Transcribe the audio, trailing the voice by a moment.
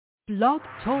Blog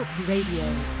Talk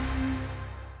Radio.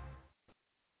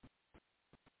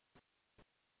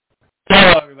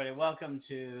 Hello, everybody. Welcome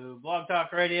to Blog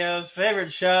Talk Radio's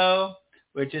favorite show,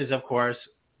 which is, of course,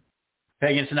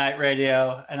 Pagan Tonight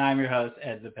Radio, and I'm your host,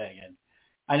 Ed the Pagan.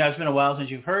 I know it's been a while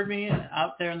since you've heard me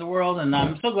out there in the world, and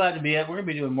I'm so glad to be it. We're going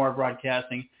to be doing more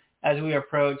broadcasting as we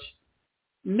approach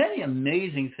many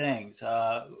amazing things.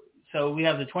 So we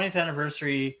have the 20th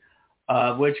anniversary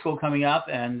of Witch School coming up,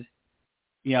 and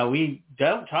you know, we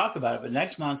don't talk about it, but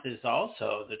next month is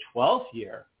also the 12th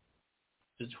year,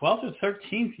 the 12th or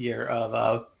 13th year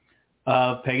of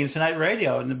Pagan Tonight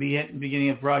Radio and the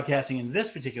beginning of broadcasting in this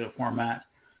particular format.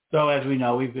 So as we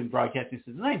know, we've been broadcasting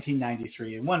since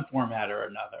 1993 in one format or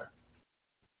another.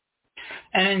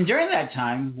 And during that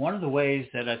time, one of the ways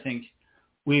that I think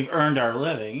we've earned our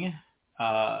living,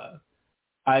 I've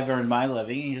earned my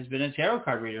living, has been a tarot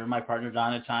card reader. My partner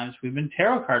Don, at times, we've been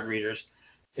tarot card readers,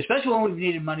 especially when we've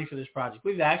needed money for this project.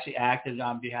 We've actually acted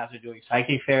on behalf of doing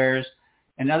psychic fairs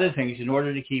and other things in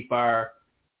order to keep our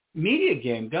media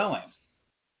game going.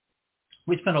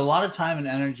 We spend a lot of time and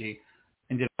energy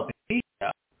in developing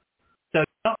media. So you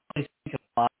don't really think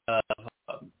a lot of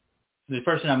the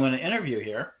person I'm going to interview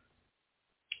here,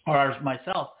 or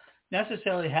myself,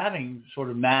 necessarily having sort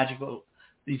of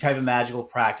these type of magical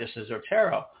practices or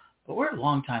tarot. But we're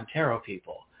longtime tarot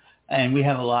people, and we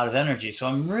have a lot of energy. So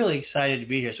I'm really excited to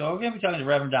be here. So we're going to be talking to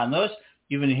Rev Don Lewis.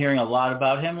 You've been hearing a lot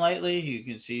about him lately. You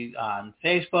can see on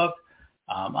Facebook,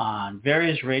 on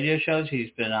various radio shows. He's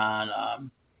been on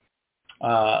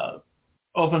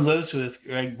Open Loose with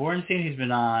Greg Bornstein. He's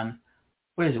been on,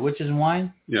 what is it, Witches and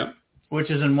Wine? Yeah.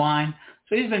 Witches and Wine.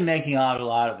 So he's been making out a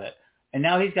lot of it. And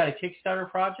now he's got a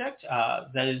Kickstarter project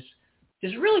that is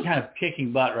just really kind of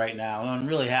kicking butt right now. I'm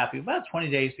really happy. About 20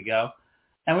 days to go.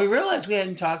 And we realized we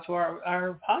hadn't talked to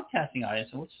our podcasting audience,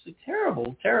 which is a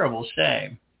terrible, terrible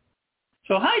shame.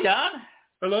 So hi, Don.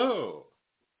 Hello.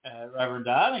 Reverend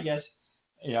Don, I guess,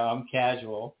 you know, I'm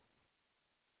casual.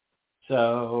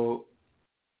 So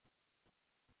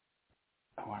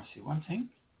I want to see one thing.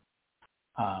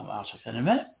 I'll check that in a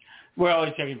minute. We're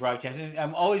always checking broadcasting.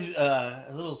 I'm always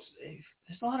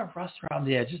there's a lot of rust around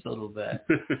the edge, just a little bit.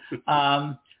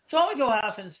 So all we go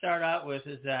off and start out with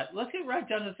is that let's get right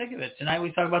down to the thick of it. Tonight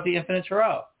we talk about the Infinite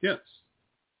Tarot. Yes.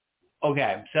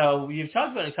 Okay, so you've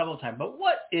talked about it a couple of times, but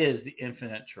what is the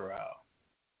Infinite Tarot?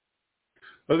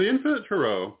 Well, the Infinite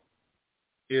Tarot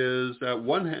is, at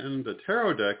one hand, a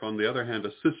tarot deck, on the other hand,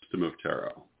 a system of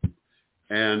tarot.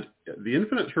 And the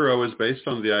Infinite Tarot is based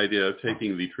on the idea of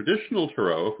taking the traditional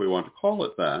tarot, if we want to call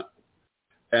it that,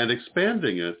 and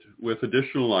expanding it with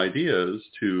additional ideas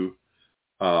to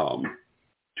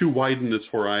widen its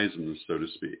horizons, so to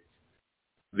speak.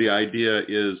 The idea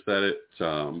is that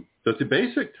that the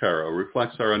basic tarot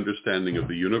reflects our understanding of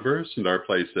the universe and our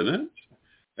place in it,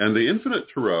 and the Infinite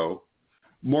Tarot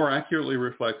more accurately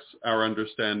reflects our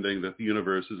understanding that the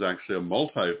universe is actually a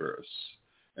multiverse,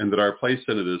 and that our place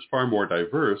in it is far more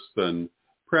diverse than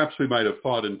perhaps we might have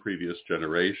thought in previous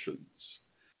generations.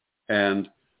 And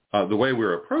the way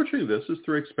we're approaching this is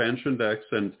through expansion decks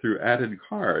and through added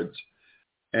cards.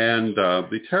 And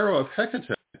the Tarot of Hecate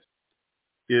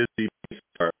is the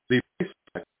base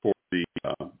deck for the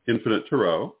Infinite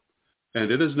Tarot, and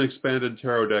it is an expanded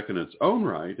tarot deck in its own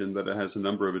right, in that it has a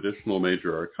number of additional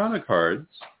major arcana cards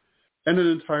and an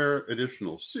entire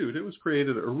additional suit. It was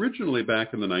created originally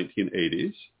back in the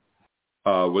 1980s,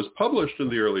 was published in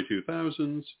the early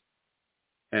 2000s,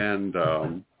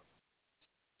 and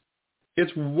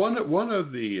it's one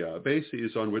of the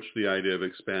bases on which the idea of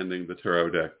expanding the tarot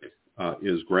deck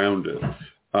is grounded.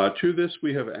 To this,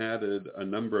 we have added a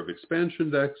number of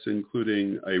expansion decks,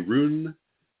 including a rune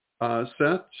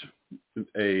set,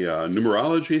 a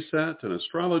numerology set, an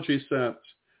astrology set,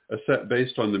 a set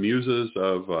based on the muses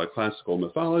of classical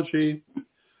mythology,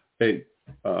 a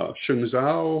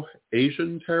Shengzhou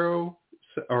Asian tarot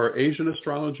or Asian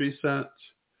astrology set,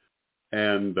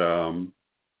 and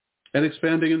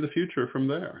expanding in the future from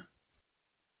there.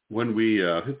 When we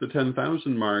hit the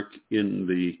 10,000 mark in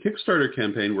the Kickstarter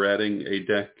campaign, we're adding a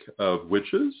deck of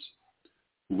witches,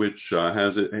 which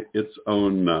has its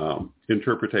own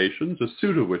interpretations, a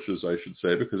suit of witches, I should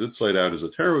say, because it's laid out as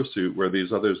a tarot suit, where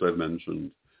these others I've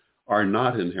mentioned are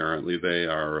not inherently. They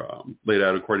are laid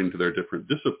out according to their different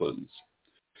disciplines.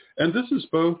 And this is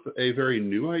both a very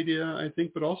new idea, I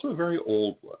think, but also a very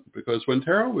old one, because when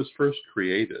tarot was first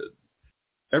created,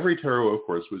 every tarot, of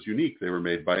course, was unique. They were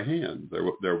made by hand.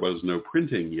 There was no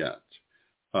printing yet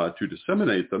to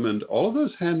disseminate them, and all of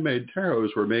those handmade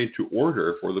tarots were made to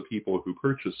order for the people who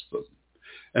purchased them.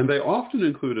 And they often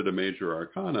included a major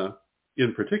arcana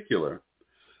in particular,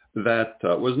 that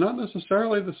was not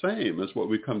necessarily the same as what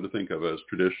we come to think of as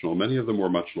traditional. Many of them were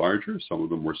much larger. Some of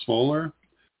them were smaller.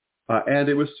 And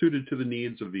it was suited to the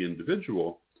needs of the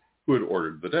individual who had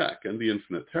ordered the deck. And the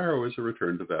Infinite Tarot is a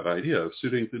return to that idea of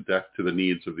suiting the deck to the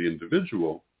needs of the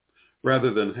individual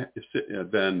rather than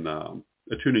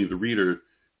attuning the reader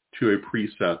to a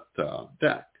preset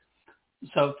deck.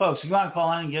 So, folks, if you want to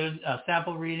call in and get a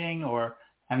sample reading or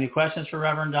have any questions for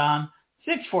Reverend Don,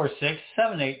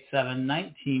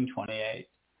 646-787-1928.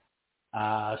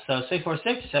 So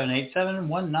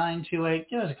 646-787-1928.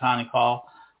 Give us a call.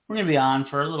 We're going to be on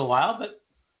for a little while, but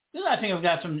I think I've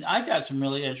got some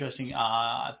really interesting,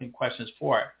 questions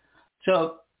for it.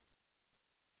 So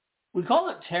we call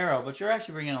it tarot, but you're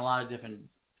actually bringing a lot of different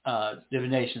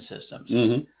divination systems.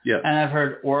 Mm-hmm. Yeah. And I've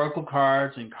heard oracle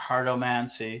cards and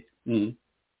cartomancy.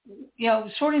 Mm-hmm.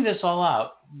 Sorting this all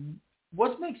out,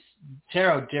 what makes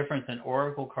tarot different than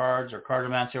oracle cards or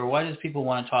cartomancy, or why does people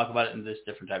want to talk about it in this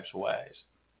different types of ways?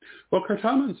 Well,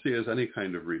 cartomancy is any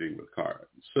kind of reading with cards.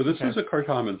 So this is a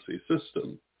cartomancy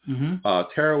system. Mm-hmm.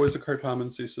 Tarot is a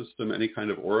cartomancy system. Any kind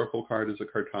of oracle card is a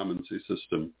cartomancy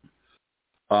system.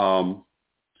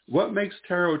 What makes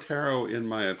tarot, in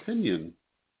my opinion,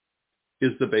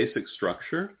 is the basic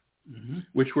structure, mm-hmm.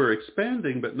 which we're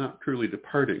expanding but not truly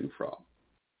departing from.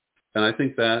 And I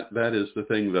think that is the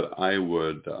thing that I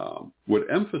would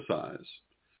emphasize.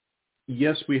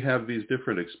 Yes, we have these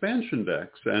different expansion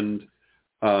decks, and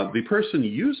the person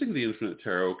using the Infinite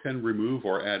Tarot can remove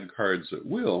or add cards at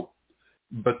will,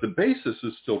 but the basis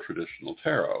is still traditional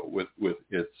tarot with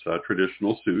its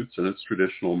traditional suits and its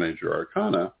traditional major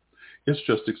arcana. It's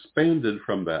just expanded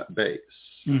from that base.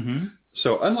 Mm-hmm.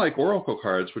 So unlike oracle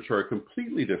cards, which are a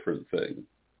completely different thing,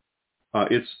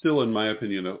 it's still, in my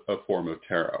opinion, a form of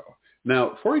tarot.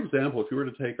 Now, for example, if you were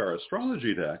to take our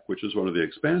astrology deck, which is one of the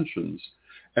expansions,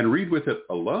 and read with it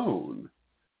alone,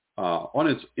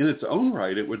 in its own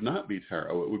right, it would not be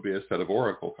tarot. It would be a set of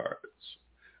oracle cards.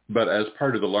 But as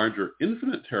part of the larger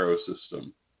Infinite Tarot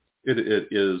system, it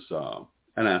is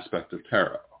an aspect of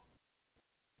tarot.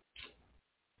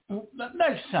 Well, that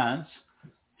makes sense.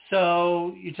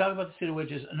 So you talk about the Suit of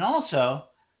Witches, and also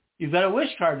you've got a wish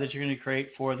card that you're going to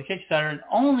create for the Kickstarter and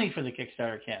only for the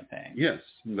Kickstarter campaign. Yes,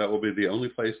 that will be the only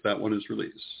place that one is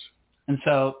released. And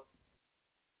so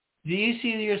do you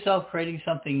see yourself creating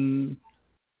something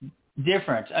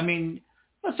different? I mean,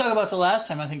 let's talk about the last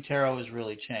time I think tarot has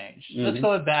really changed. Mm-hmm. Let's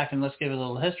go back and let's give a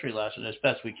little history lesson as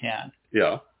best we can.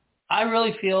 Yeah. I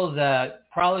really feel that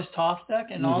Prowler's Toff deck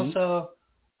and mm-hmm. also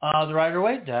the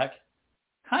Rider-Waite deck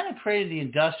kind of created the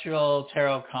industrial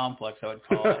tarot complex, I would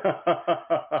call it,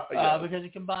 because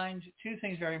it combined two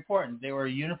things very important. They were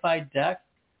a unified deck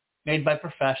made by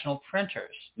professional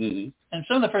printers. Mm-hmm. And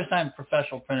some of the first time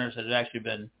professional printers had actually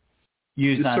been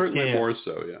used on certainly scale. More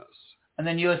so, yes. And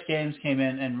then U.S. Games came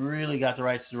in and really got the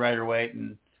rights to Rider-Waite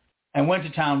and went to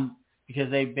town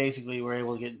because they basically were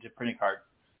able to get into printing cards.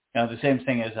 The same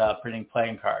thing as printing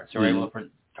playing cards. They were able to print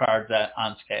cards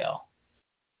on scale.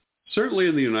 Certainly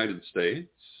in the United States,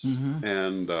 mm-hmm.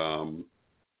 and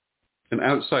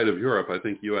outside of Europe, I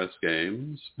think U.S.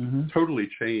 Games mm-hmm. totally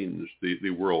changed the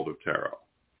world of tarot.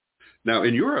 Now,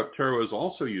 in Europe, tarot is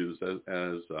also used as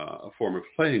a form of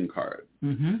playing card.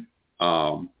 Mm-hmm.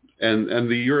 And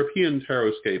the European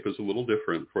tarotscape is a little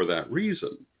different for that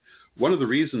reason. One of the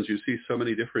reasons you see so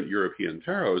many different European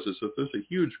tarots is that there's a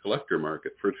huge collector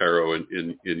market for tarot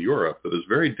in Europe that is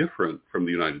very different from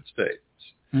the United States.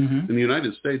 Mm-hmm. In the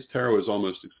United States, tarot is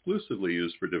almost exclusively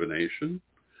used for divination,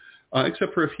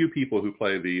 except for a few people who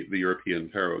play the European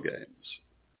tarot games.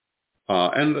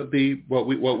 And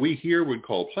what we here would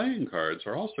call playing cards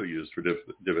are also used for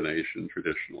divination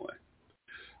traditionally.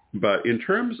 But in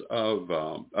terms of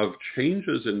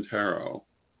changes in tarot,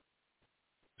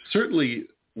 certainly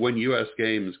when U.S.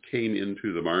 Games came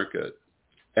into the market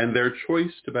and their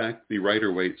choice to back the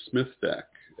Rider-Waite-Smith deck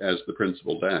as the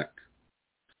principal deck,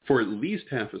 for at least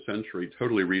half a century,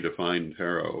 totally redefined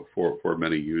tarot for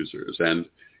many users. And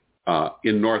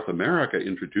in North America,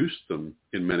 introduced them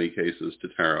in many cases to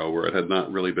tarot where it had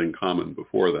not really been common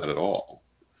before that at all.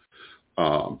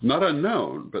 Not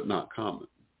unknown, but not common.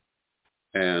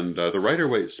 And the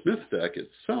Rider-Waite-Smith deck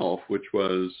itself, which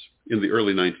was in the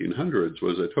early 1900s,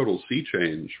 was a total sea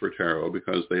change for tarot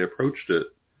because they approached it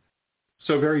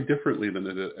so very differently than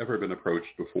it had ever been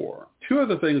approached before. Two of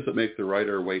the things that make the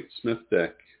Rider-Waite-Smith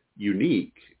deck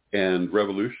unique and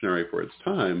revolutionary for its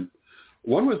time,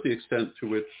 one was the extent to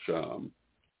which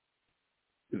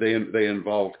they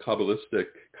involved Kabbalistic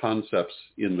concepts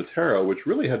in the tarot, which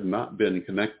really had not been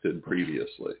connected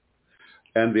previously.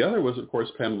 And the other was, of course,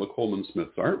 Pamela Coleman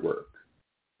Smith's artwork,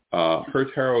 Her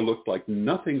tarot looked like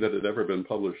nothing that had ever been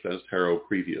published as tarot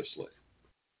previously.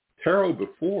 Tarot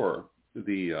before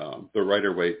the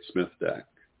Rider-Waite-Smith deck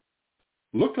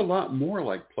looked a lot more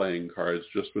like playing cards,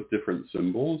 just with different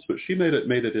symbols, but she made it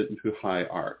into high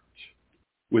art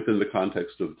within the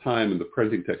context of time and the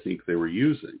printing technique they were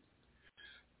using.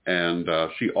 And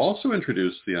she also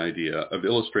introduced the idea of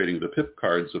illustrating the pip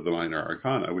cards of the minor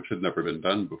arcana, which had never been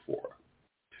done before.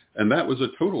 And that was a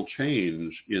total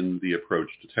change in the approach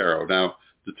to tarot. Now,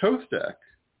 the Thoth deck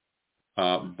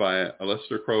by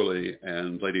Aleister Crowley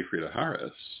and Lady Frida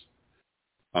Harris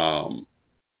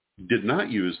did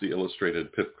not use the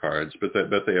illustrated pip cards, but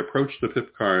they approached the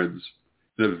pip cards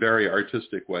in a very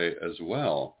artistic way as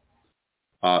well,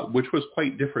 which was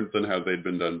quite different than how they'd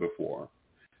been done before.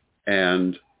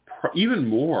 And even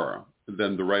more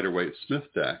than the Rider-Waite-Smith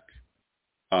deck,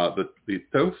 the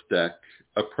Thoth deck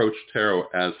approached tarot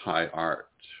as high art.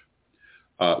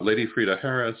 Lady Frida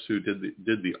Harris, who did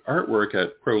the artwork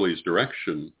at Crowley's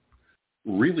direction,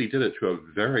 really did it to a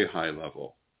very high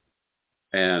level.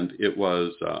 And it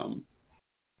was,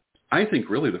 I think,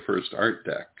 really the first art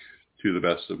deck, to the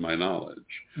best of my knowledge.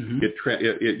 Mm-hmm.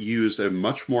 It used a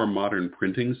much more modern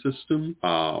printing system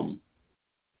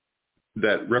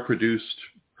that reproduced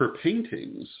her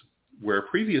paintings, where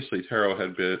previously tarot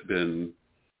had been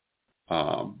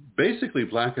basically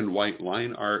black and white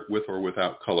line art with or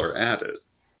without color added.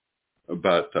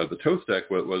 But the Thoth deck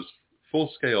was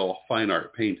full-scale fine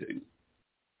art painting.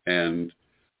 And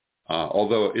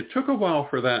although it took a while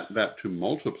for that to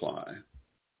multiply,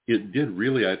 it did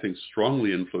really, I think,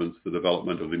 strongly influence the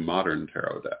development of the modern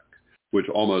tarot deck, which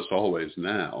almost always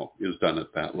now is done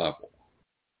at that level.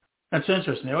 That's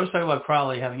interesting. They always talk about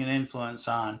Crowley having an influence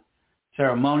on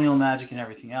ceremonial magic and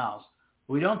everything else.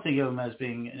 We don't think of him as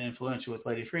being an influential with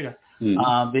Lady Frida,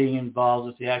 being involved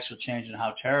with the actual change in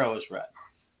how tarot is read.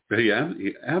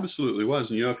 He absolutely was.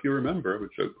 And, if you remember,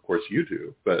 which of course you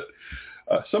do, but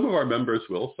some of our members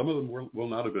will, some of them will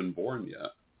not have been born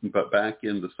yet. But back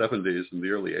in the 70s and the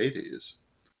early 80s,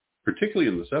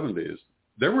 particularly in the 70s,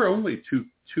 there were only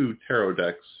two tarot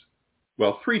decks,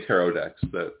 well, 3 tarot decks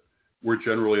that were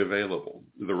generally available: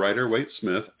 the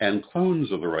Rider-Waite-Smith and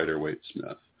clones of the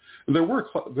Rider-Waite-Smith. And there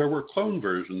were clone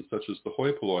versions such as the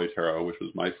Hoi Polloi tarot, which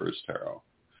was my first tarot,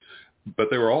 but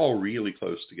they were all really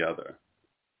close together.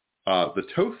 The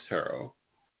Thoth tarot,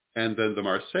 and then the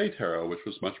Marseille tarot, which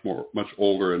was much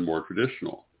older and more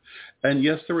traditional. And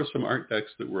yes, there were some art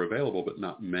decks that were available, but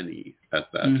not many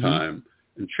at that time.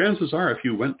 And chances are, if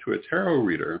you went to a tarot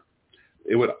reader,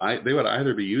 they would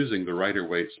either be using the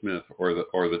Rider-Waite-Smith or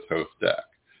the Thoth deck.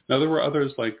 Now, there were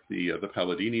others like the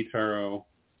Palladini tarot,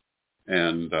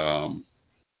 and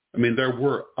there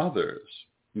were others,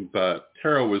 but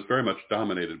tarot was very much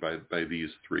dominated by these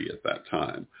 3 at that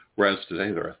time. Whereas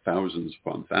today there are thousands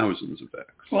upon thousands of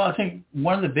decks. Well, I think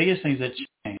one of the biggest things that changed.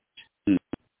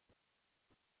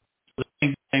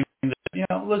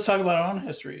 Let's talk about our own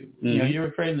history. You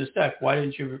were creating this deck. Why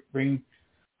weren't you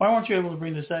able to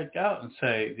bring this deck out in,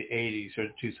 say, the 80s or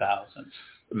the 2000s?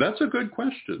 That's a good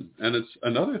question. And it's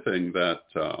another thing that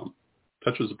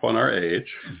touches upon our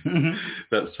age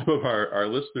that some of our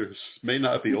listeners may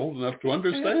not be old enough to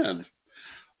understand.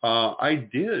 I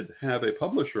did have a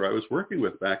publisher I was working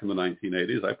with back in the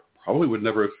 1980s. I probably would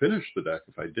never have finished the deck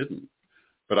if I didn't.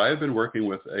 But I had been working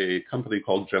with a company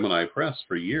called Gemini Press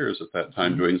for years at that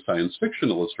time doing science fiction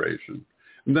illustration.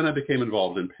 And then I became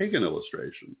involved in pagan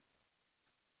illustration.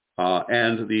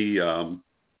 And the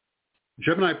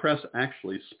Gemini Press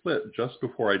actually split just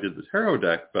before I did the tarot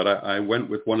deck, but I went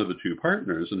with one of the 2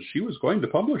 partners, and she was going to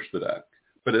publish the deck.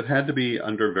 But it had to be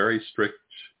under very strict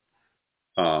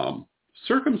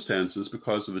circumstances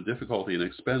because of the difficulty and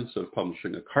expense of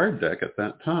publishing a card deck at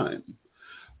that time.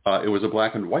 It was a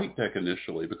black and white deck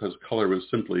initially because color was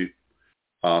simply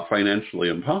financially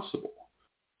impossible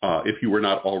if you were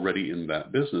not already in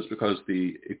that business, because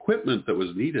the equipment that was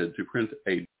needed to print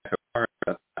a deck of cards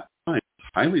at that time was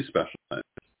highly specialized.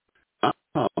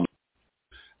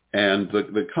 And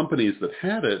the companies that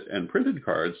had it and printed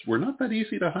cards were not that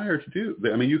easy to hire to do.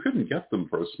 You couldn't get them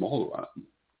for a small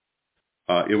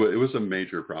run. It was a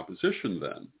major proposition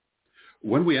then.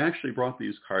 When we actually brought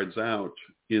these cards out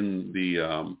in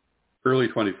the early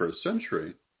 21st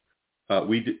century,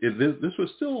 this was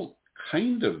still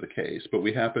kind of the case, but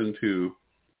we happened to,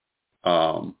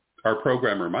 our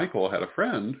programmer Michael had a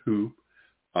friend who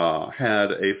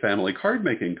had a family card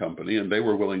making company, and they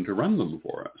were willing to run them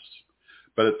for us.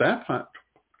 But at that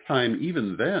time,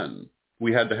 even then,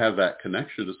 we had to have that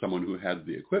connection to someone who had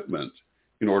the equipment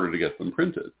in order to get them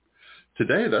printed.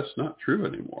 Today, that's not true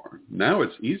anymore. Now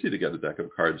it's easy to get a deck of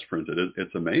cards printed.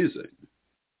 It's amazing.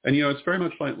 And, it's very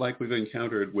much like we've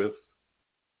encountered with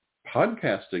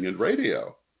podcasting and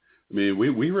radio. I mean,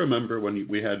 we remember when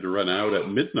we had to run out at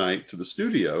midnight to the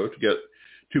studio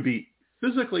to be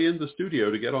physically in the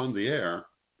studio to get on the air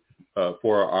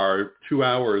for our 2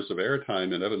 hours of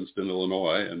airtime in Evanston,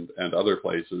 Illinois, and other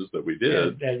places that we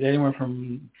did. Yeah, anywhere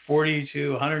from $40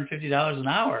 to $150 an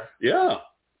hour. Yeah,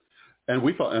 and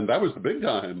and that was the big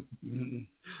time.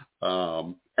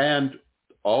 Mm-hmm. And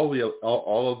all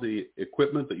of the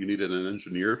equipment that you needed an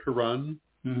engineer to run,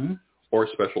 mm-hmm. or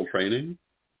special training.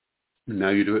 Now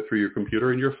you do it through your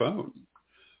computer and your phone.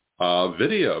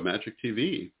 Video, Magic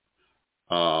TV.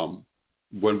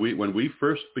 When we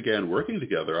first began working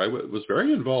together, I was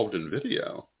very involved in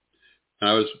video. And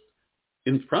I was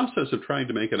in the process of trying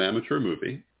to make an amateur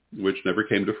movie, which never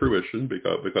came to fruition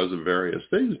because of various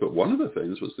things. But one of the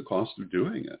things was the cost of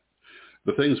doing it.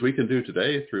 The things we can do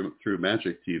today through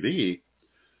Magic TV,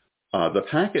 the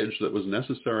package that was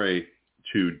necessary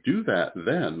to do that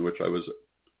then, which I was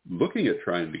looking at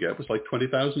trying to get, was like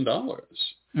 $20,000.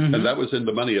 Mm-hmm. And that was in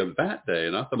the money of that day,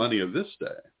 not the money of this day.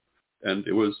 And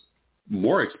it was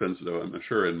more expensive, I'm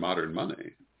sure, in modern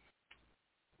money.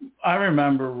 I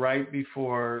remember right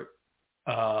before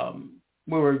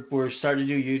we were starting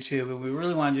to do YouTube, and we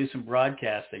really wanted to do some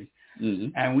broadcasting. Mm-hmm.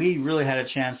 And we really had a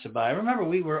chance to buy. I remember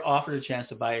we were offered a chance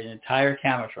to buy an entire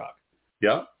camera truck.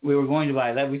 Yeah. We were going to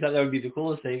buy that. We thought that would be the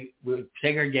coolest thing. We would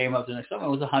take our game up to the next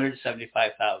level. It was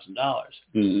 $175,000.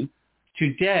 Mm-hmm.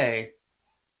 Today,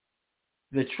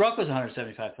 the truck was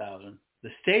 $175,000. The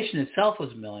station itself was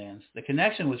millions. The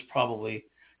connection was probably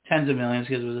tens of millions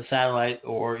because it was a satellite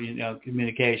or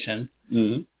communication.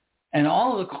 Mm-hmm. And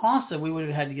all of the costs that we would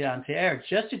have had to get onto air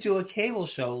just to do a cable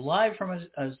show live from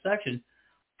a section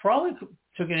probably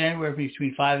took it anywhere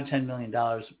between $5 and $10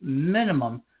 million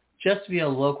minimum just to be a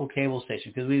local cable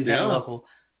station, because we had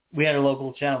a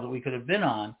local channel that we could have been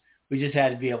on. We just had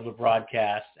to be able to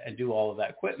broadcast and do all of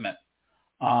that equipment.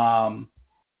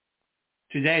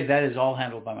 Today, that is all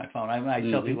handled by my phone. I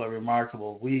tell people it's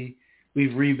remarkable. We've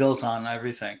rebuilt on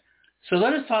everything. So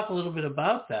let us talk a little bit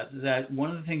about that. That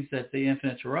one of the things that the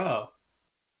Infinite Tarot,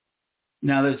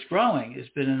 now that it's growing, has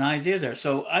been an idea there.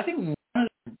 So I think one of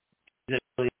the things that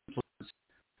really influenced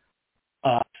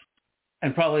us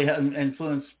and probably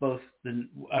influenced both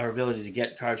our ability to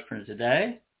get cards printed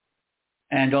today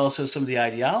and also some of the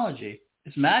ideology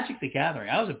is Magic the Gathering.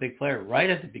 I was a big player right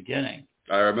at the beginning.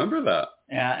 I remember that.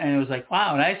 Yeah, and it was like,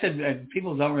 wow. And I said,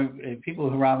 people who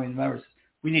around me remember,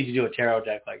 we need to do a tarot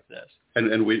deck like this.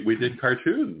 And we did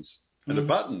cartoons and a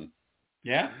button.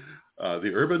 Yeah.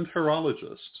 The Urban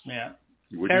Tarologist. Yeah.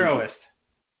 Taroist.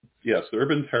 Yes, the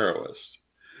Urban Taroist.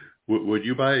 Would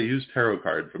you buy a used tarot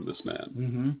card from this man?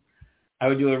 Mm-hmm. I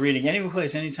would do a reading any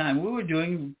place, anytime. We were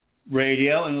doing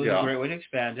radio, and it was a great way to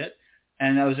expand it.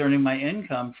 And I was earning my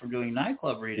income from doing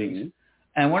nightclub readings. Mm-hmm.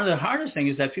 And one of the hardest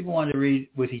things is that people wanted to read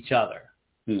with each other.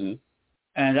 Mm-hmm.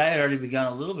 And I had already begun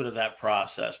a little bit of that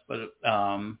process, but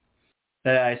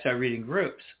that I started reading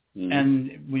groups. Mm-hmm.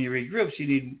 And when you read groups, you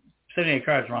need 78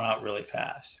 cards run out really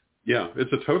fast. Yeah,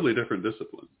 it's a totally different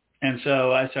discipline. And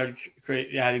so I started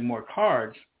adding more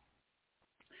cards.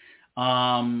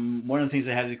 One of the things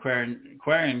I had the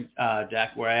Aquarian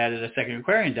deck, where I added a second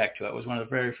Aquarian deck to it, was one of the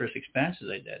very first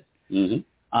expansions I did.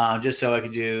 Mm-hmm. Just so I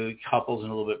could do couples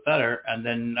and a little bit better. And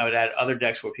then I would add other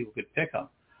decks where people could pick them.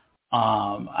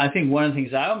 I think one of the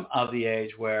things I'm of the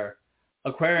age where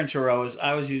Aquarian Tarot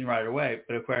I was using right away,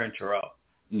 but Aquarian Tarot.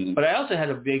 Mm-hmm. But I also had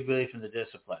a big belief in the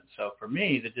discipline. So for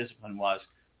me, the discipline was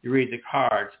you read the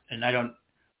cards, and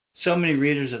so many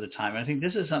readers at the time, and I think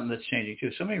this is something that's changing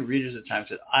too, so many readers at times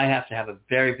that I have to have a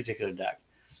very particular deck.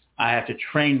 I have to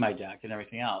train my deck and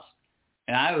everything else.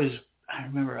 And I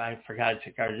remember I forgot to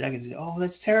take out a deck and said, oh,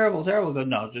 that's terrible. But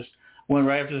no, just went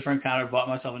right up to the front counter, bought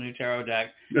myself a new tarot deck,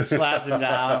 slapped them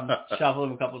down, shuffled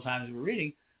them a couple of times we were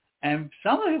reading. And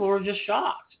some of the people were just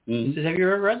shocked. Mm-hmm. He says, have you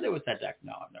ever read it with that deck?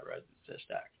 No, I've never read this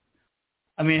deck.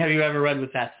 I mean, have you ever read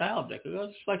with that style of deck? It was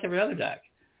just like every other deck.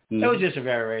 Mm-hmm. It was just a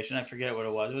variation. I forget what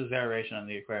it was. It was a variation on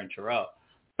the Aquarian Tarot.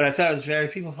 But I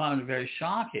thought people found it very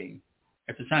shocking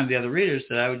at the time, the other readers,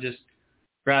 that I would just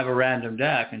grab a random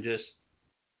deck and just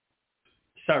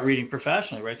start reading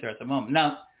professionally right there at the moment.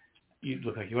 Now, you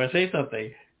look like you want to say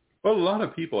something. Well, a lot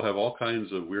of people have all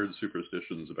kinds of weird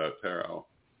superstitions about tarot.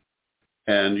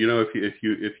 And,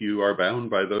 if you are bound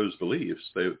by those beliefs,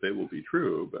 they will be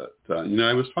true. But,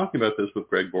 I was talking about this with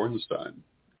Greg Bornstein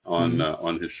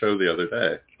on his show the other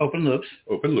day. Open Loops.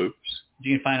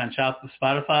 You can find on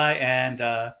Spotify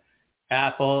and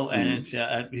Apple, and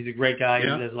he's a great guy.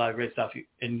 Yeah. He does a lot of great stuff,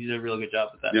 and he did a really good job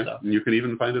with that. Yeah, stuff. And you can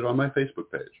even find it on my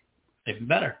Facebook page. Even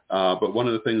better. But one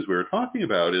of the things we were talking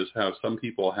about is how some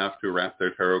people have to wrap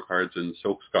their tarot cards in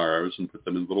silk scarves and put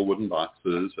them in little wooden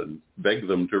boxes and beg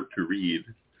them to read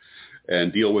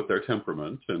and deal with their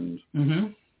temperament. And,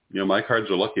 my cards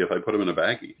are lucky if I put them in a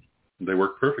baggie. They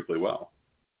work perfectly well.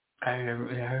 I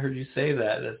heard you say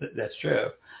that. That's true.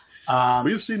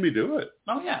 You've seen me do it.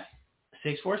 Oh, yeah.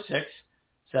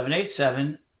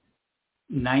 646-787-1928.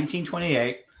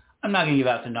 I'm not going to give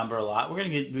out the number a lot. We're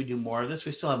going to do more of this.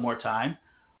 We still have more time.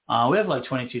 We have like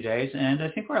 22 days, and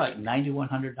I think we're like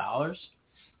 $9,100.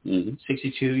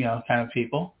 62, kind of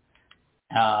people.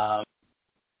 We are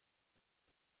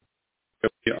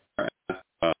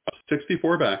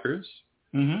 64 backers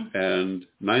and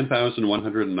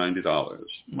 $9,190.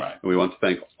 Right. And we want to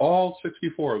thank all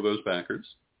 64 of those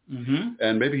backers.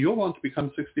 And maybe you'll want to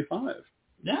become 65.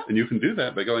 Yeah. And you can do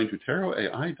that by going to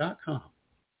tarotai.com.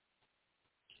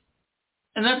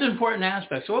 And that's an important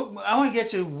aspect. So I want to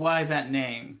get to why that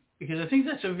name, because I think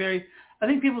that's I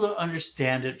think people don't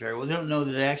understand it very well. They don't know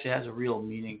that it actually has a real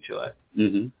meaning to it.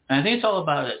 And I think it's all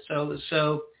about it.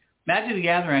 So Magic the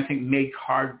Gathering, I think, made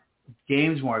card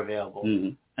games more available.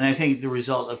 And I think the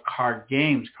result of card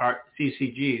games,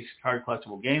 CCGs, card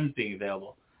collectible games being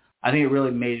available, I think it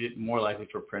really made it more likely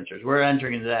for printers. We're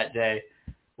entering into that day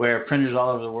where printers all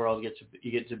over the world get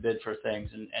to bid for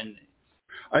things. And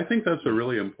I think that's a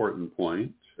really important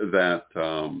point, that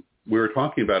we were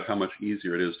talking about how much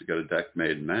easier it is to get a deck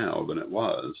made now than it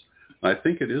was. I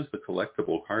think it is the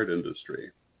collectible card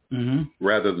industry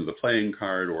rather than the playing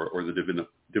card or the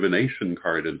divination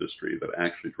card industry that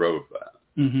actually drove that.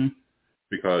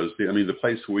 Because, the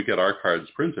place where we get our cards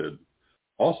printed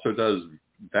also does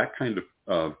that kind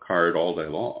of card all day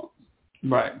long.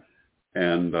 Right.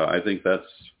 And I think that's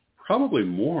probably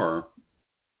more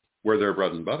where their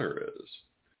bread and butter is.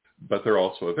 But they're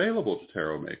also available to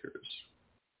tarot makers.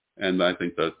 And I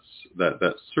think that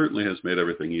certainly has made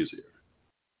everything easier.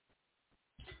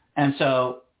 And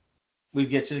so we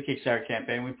get to the Kickstarter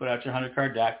campaign. We put out your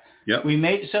 100-card deck. Yep.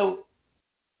 So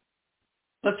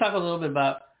let's talk a little bit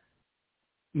about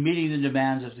meeting the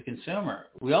demands of the consumer.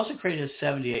 We also created a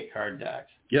 78-card deck.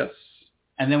 Yes.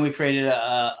 And then we created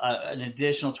an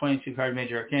additional 22-card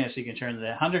Major Arcana, so you can turn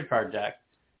the 100-card deck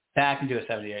back into a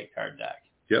 78-card deck.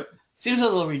 Yep. Seems a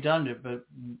little redundant, but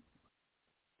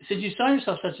since you saw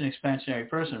yourself such an expansionary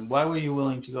person, why were you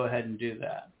willing to go ahead and do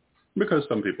that? Because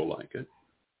some people like it.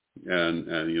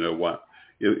 And you know what?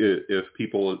 If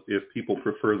people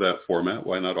prefer that format,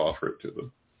 why not offer it to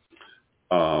them?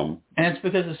 And it's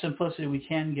because of simplicity. We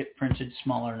can get printed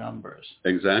smaller numbers.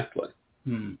 Exactly.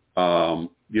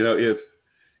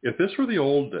 If this were the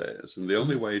old days and the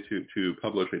only way to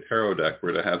publish a tarot deck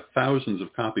were to have thousands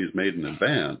of copies made in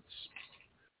advance,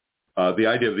 the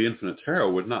idea of the infinite tarot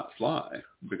would not fly,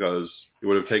 because it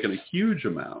would have taken a huge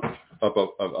amount of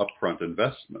upfront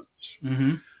investment.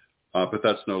 But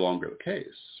that's no longer the case.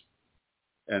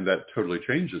 And that totally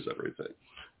changes everything.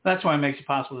 That's why it makes it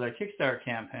possible that our Kickstarter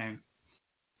campaign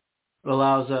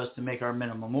allows us to make our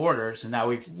minimum orders, and now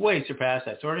we've way surpassed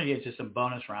that. So we're going to get to some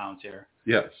bonus rounds here.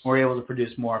 Yes. We're able to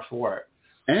produce more for it.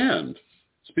 And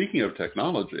speaking of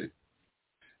technology,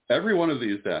 every one of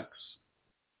these decks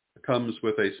comes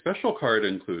with a special card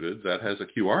included that has a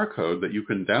QR code that you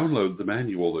can download the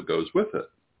manual that goes with it,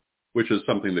 which is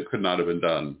something that could not have been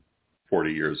done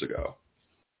 40 years ago.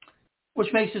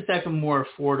 Which makes this deck more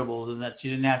affordable than that. You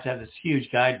didn't have to have this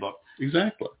huge guidebook.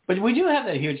 Exactly. But we do have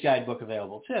that huge guidebook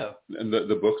available, too. And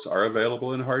the books are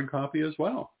available in hard copy as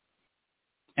well.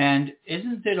 And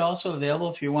isn't it also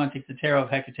available if you want to take the Tarot of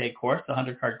Hecate course, the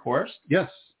 100-card course?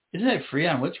 Yes. Isn't it free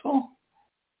on Witchschool?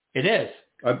 It is.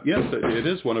 Yes, it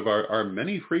is one of our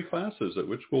many free classes at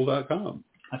witchschool.com.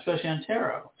 Especially on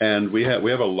tarot. And we have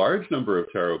a large number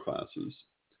of tarot classes,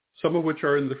 some of which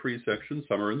are in the free section,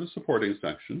 some are in the supporting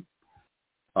section.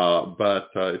 But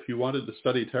if you wanted to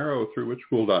study tarot through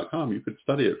witchschool.com, you could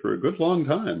study it for a good long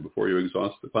time before you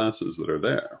exhaust the classes that are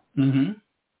there.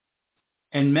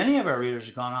 And many of our readers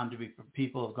have gone on to be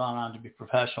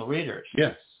professional readers.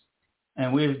 Yes.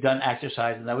 And we've done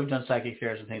exercise and that. We've done psychic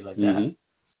fairs and things like that.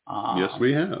 Yes,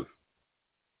 we have.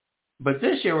 But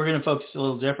this year we're going to focus a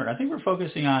little different. I think we're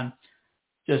focusing on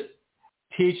just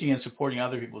teaching and supporting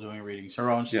other people doing readings, our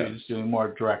own students doing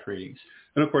more direct readings.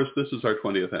 And, of course, this is our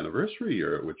 20th anniversary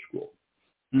year at Witch School.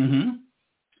 And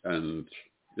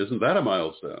isn't that a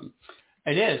milestone?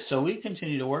 It is. So we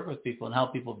continue to work with people and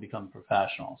help people become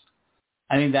professionals.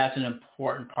 I think that's an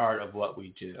important part of what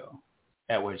we do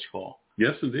at Witch School.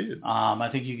 Yes, indeed. I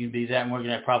think you can be that, and we're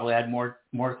going to probably add more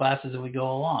classes as we go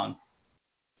along.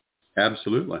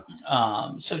 Absolutely.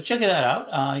 So check that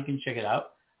out. You can check it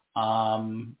out.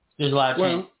 There's a lot of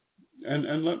things.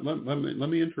 And let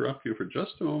me interrupt you for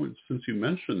just a moment since you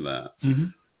mentioned that.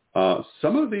 Mm-hmm.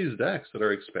 Some of these decks that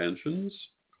are expansions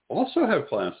also have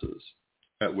classes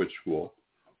at Witch School,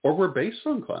 or were based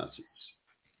on classes.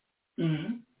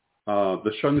 Mm-hmm.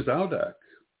 The Sheng Zhao deck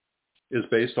is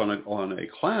based on a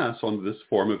class on this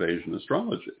form of Asian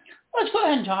astrology. Let's go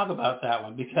ahead and talk about that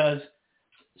one, because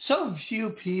so few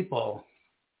people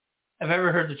have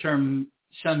ever heard the term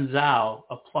Sheng Zhao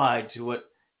applied to what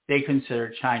they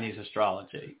consider Chinese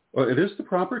astrology. Well, it is the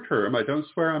proper term. I don't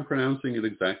swear I'm pronouncing it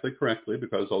exactly correctly,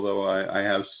 because although I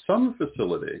have some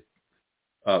facility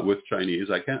with Chinese,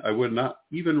 I would not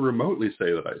even remotely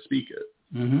say that I speak it.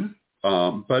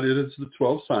 Mm-hmm. But it is the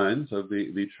 12 signs of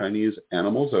the Chinese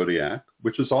animal zodiac,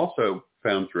 which is also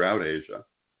found throughout Asia.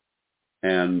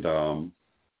 And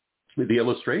the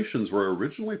illustrations were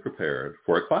originally prepared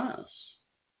for a class.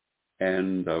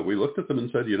 And we looked at them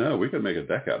and said, we could make a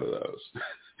deck out of those.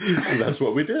 And that's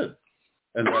what we did.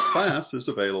 And that class is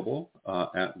available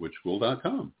at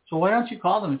witchschool.com. So why don't you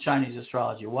call them Chinese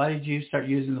astrology? Why did you start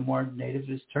using the more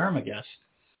nativist term, I guess?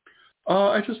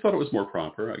 I just thought it was more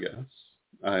proper, I guess.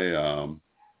 I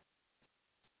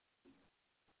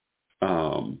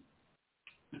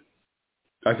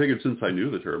figured since I knew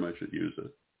the term, I should use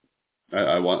it.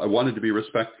 I wanted to be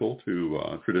respectful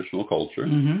to traditional culture.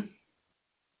 Mm-hmm.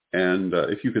 And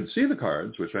if you could see the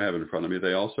cards, which I have in front of me,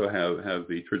 they also have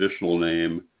the traditional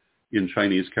name in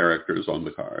Chinese characters on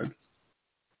the card.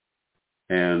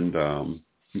 And,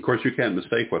 of course, you can't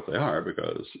mistake what they are,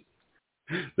 because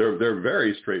they're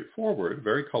very straightforward,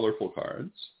 very colorful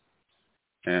cards.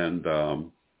 And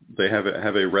they have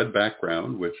a red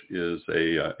background, which is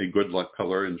a good luck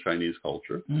color in Chinese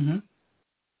culture. Mm-hmm.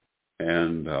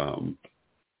 And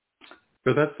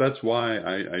but that's why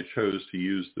I chose to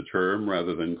use the term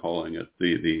rather than calling it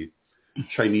the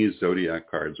Chinese zodiac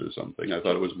cards or something. I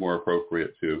thought it was more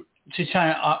appropriate to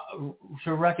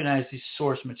recognize the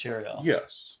source material. Yes.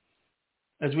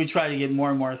 As we try to get more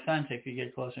and more authentic, we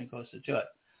get closer and closer to it.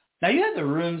 Now, you had the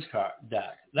runes card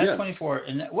deck. That's yes. 24.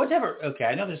 And whatever. Okay,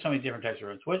 I know there's so many different types of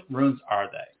runes. What runes are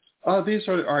they? These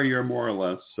are your more or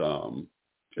less,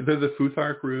 they're the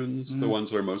Futhark runes, the ones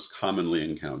that are most commonly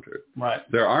encountered. Right.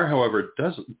 There are, however,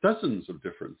 dozens of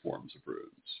different forms of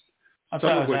runes. That's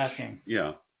what I was asking.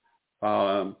 Yeah.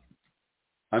 I'm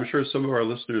sure some of our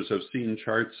listeners have seen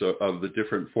charts of the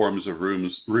different forms of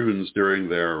runes during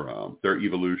their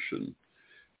evolution.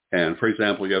 And, for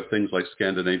example, you have things like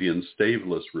Scandinavian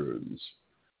staveless runes,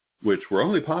 which were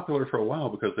only popular for a while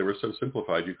because they were so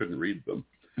simplified you couldn't read them.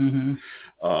 Mm-hmm.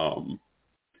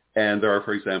 And there are,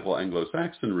 for example,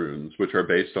 Anglo-Saxon runes, which are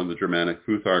based on the Germanic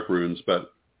Futhark runes,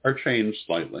 but are changed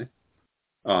slightly.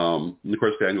 And of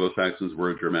course, the Anglo-Saxons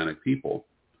were a Germanic people.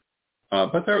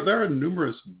 But there are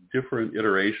numerous different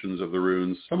iterations of the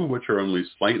runes, some of which are only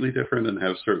slightly different and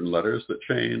have certain letters that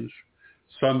change.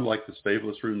 Some, like the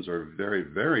staveless runes, are very,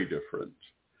 very different.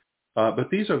 But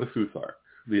these are the Futhark,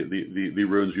 the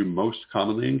runes you most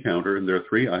commonly encounter, and there are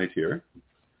 3 I-tier,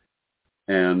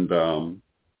 and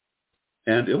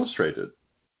illustrated.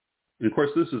 And of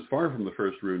course, this is far from the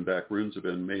first rune deck. Runes have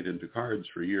been made into cards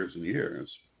for years and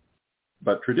years.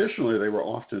 But traditionally, they were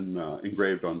often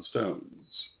engraved on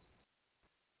stones.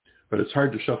 But it's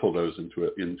hard to shuffle those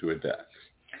into a deck.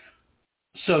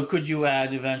 So could you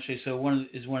add eventually, one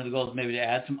of the goals maybe to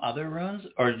add some other runes,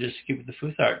 or just keep it the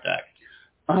Futhark deck?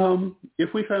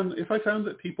 If I found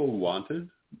that people wanted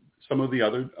some of the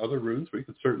other runes, we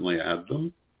could certainly add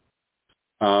them.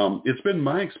 It's been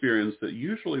my experience that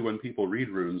usually when people read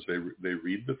runes, they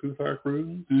read the Futhark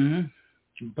runes. Mm-hmm.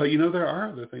 But, there are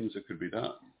other things that could be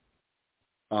done.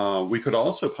 We could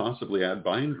also possibly add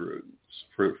bind runes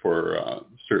for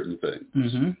certain things,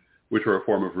 mm-hmm. which are a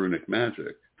form of runic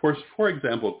magic. For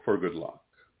example, for good luck.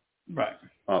 Right.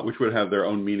 Which would have their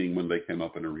own meaning when they came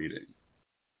up in a reading.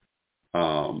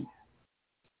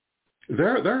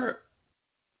 They're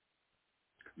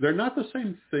not the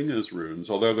same thing as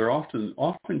runes, although they're often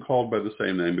called by the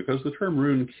same name, because the term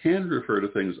rune can refer to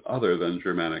things other than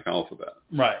Germanic alphabet.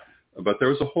 Right. But there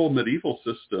was a whole medieval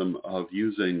system of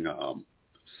using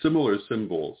similar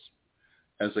symbols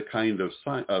as a kind of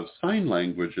sign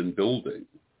language in building,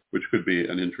 which could be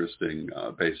an interesting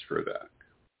base for a deck.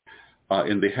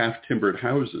 In the half-timbered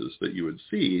houses that you would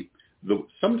see,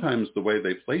 sometimes the way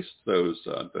they placed those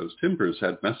timbers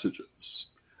had messages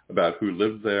about who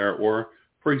lived there, or,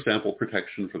 for example,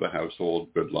 protection for the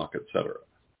household, good luck, etc.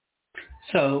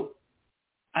 So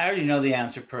I already know the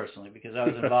answer personally because I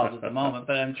was involved at the moment,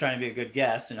 but I'm trying to be a good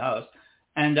guest and host.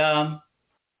 And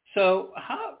so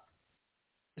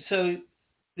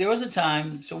there was a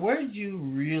time. So where did you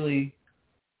really?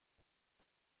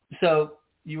 So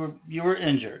you were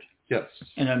injured. Yes.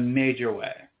 In a major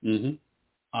way. Mm-hmm.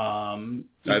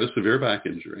 I had a severe back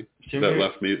injury that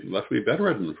left me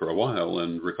bedridden for a while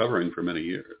and recovering for many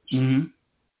years. Mm-hmm.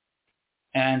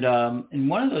 And in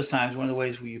one of those times, one of the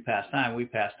ways we pass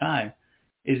time,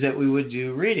 is that we would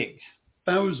do readings.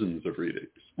 Thousands of readings.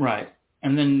 Right.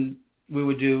 And then we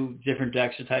would do different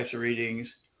decks of types of readings,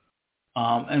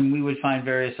 and we would find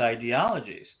various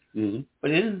ideologies. Mm-hmm.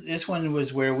 But this one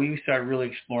was where we started really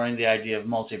exploring the idea of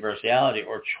multiversality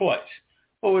or choice.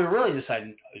 What we were really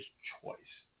deciding is choice.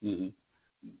 Mm-hmm.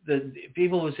 The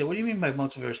people would say, what do you mean by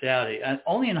multiversality? And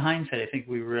only in hindsight, I think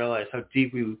we realized how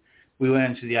deep we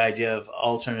went into the idea of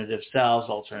alternative selves,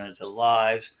 alternative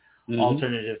lives, mm-hmm.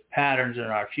 alternative patterns in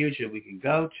our future we can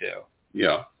go to.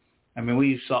 Yeah. I mean,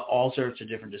 we saw all sorts of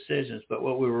different decisions, but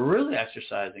what we were really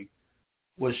exercising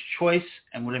was choice.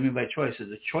 And what I mean by choice is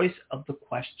the choice of the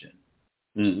question.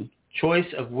 Mm-hmm.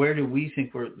 Choice of where do we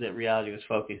think that reality was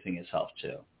focusing itself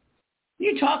to.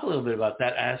 You talk a little bit about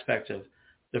that aspect of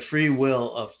the free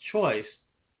will of choice.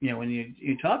 You know, when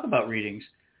you talk about readings,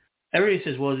 everybody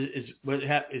says, well,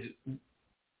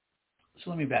 so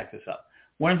let me back this up.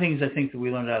 One of the things I think that we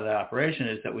learned out of that operation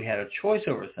is that we had a choice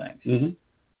over things. Mm-hmm.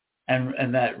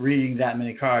 And that reading that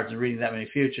many cards and reading that many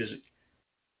futures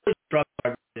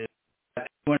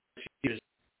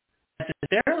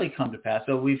necessarily come to pass,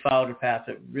 though we followed a path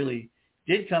that really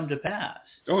did come to pass.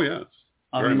 Oh, yes.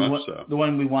 Very much so. The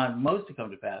one we wanted most to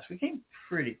come to pass. We came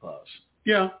pretty close.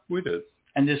 Yeah, we did.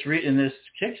 And this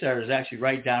Kickstarter is actually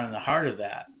right down in the heart of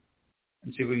that,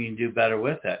 and see if we can do better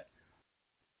with it.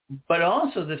 But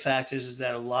also the fact is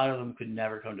that a lot of them could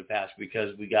never come to pass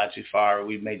because we got too far or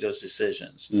we made those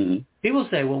decisions. Mm-hmm. People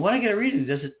say, well, when I get a reading,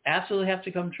 does it absolutely have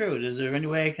to come true? Is there any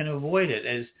way I can avoid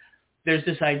it? There's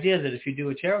this idea that if you do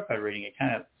a tarot card reading, it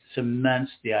kind of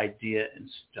cements the idea in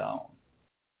stone.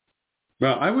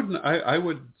 Well, I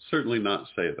would certainly not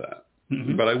say that.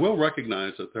 Mm-hmm. But I will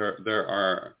recognize that there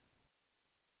are,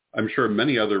 I'm sure,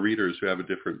 many other readers who have a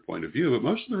different point of view, but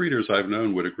most of the readers I've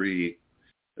known would agree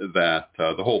that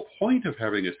the whole point of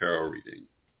having a tarot reading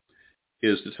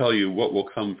is to tell you what will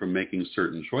come from making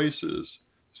certain choices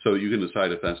so you can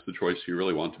decide if that's the choice you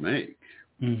really want to make.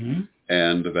 Mm-hmm.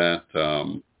 And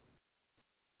that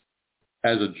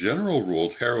as a general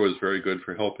rule, tarot is very good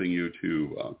for helping you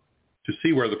to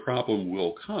see where the problem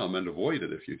will come and avoid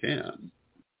it if you can.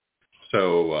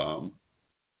 So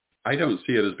I don't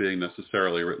see it as being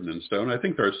necessarily written in stone. I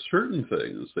think there are certain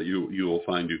things that you will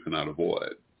find you cannot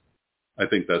avoid. I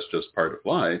think that's just part of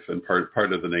life and part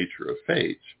of the nature of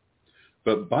fate.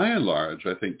 But by and large,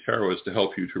 I think tarot is to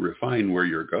help you to refine where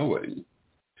you're going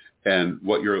and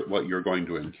what you're going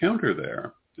to encounter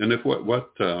there. And if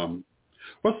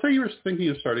let's say you're thinking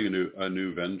of starting a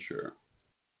new venture,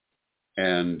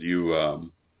 and you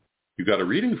got a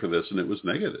reading for this and it was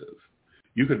negative.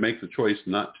 You could make the choice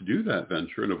not to do that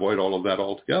venture and avoid all of that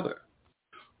altogether.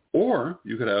 Or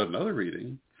you could have another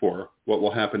reading for what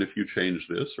will happen if you change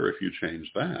this or if you change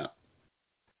that.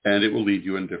 And it will lead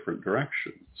you in different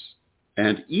directions.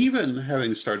 And even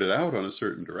having started out on a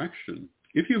certain direction,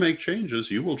 if you make changes,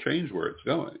 you will change where it's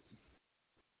going.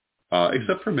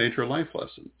 Except for major life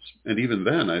lessons. And even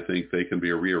then, I think they can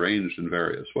be rearranged in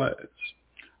various ways.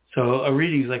 So a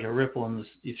reading is like a ripple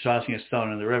you're tossing a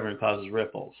stone in the river and causes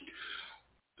ripples.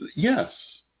 Yes.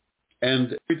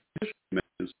 And is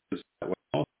that way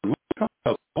also. When we talk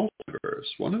about the multiverse,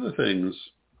 one of the things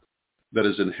that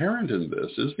is inherent in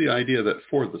this is the idea that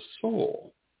for the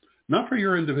soul, not for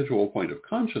your individual point of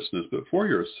consciousness, but for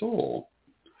your soul,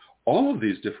 all of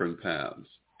these different paths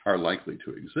are likely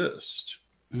to exist.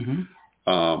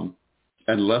 Mm-hmm.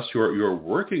 Unless you're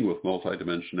working with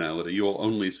multidimensionality, you'll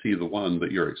only see the one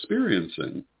that you're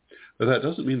experiencing. But that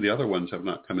doesn't mean the other ones have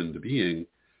not come into being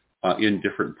in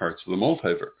different parts of the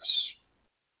multiverse.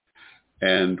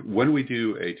 And when we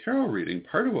do a tarot reading,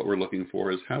 part of what we're looking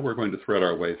for is how we're going to thread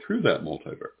our way through that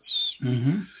multiverse.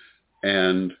 Mm-hmm.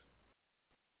 And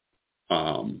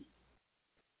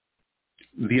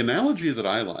the analogy that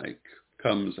I like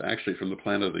comes actually from the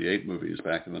Planet of the Apes movies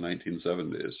back in the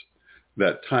 1970s,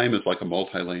 that time is like a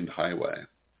multi-laned highway,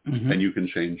 mm-hmm. and you can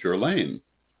change your lane,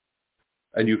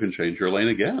 and you can change your lane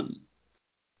again.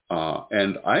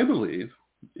 And I believe,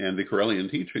 and the Correllian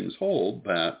teachings hold,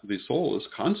 that the soul is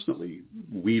constantly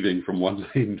weaving from one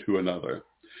lane to another,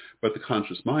 but the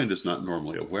conscious mind is not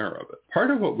normally aware of it.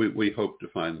 Part of what we hope to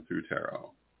find through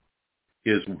tarot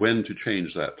is when to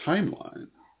change that timeline,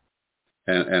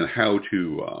 and how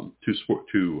to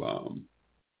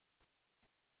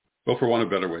well, for want of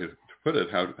a better way to put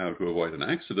it, how to avoid an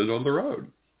accident on the road.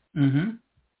 Mm-hmm.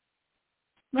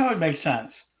 That would make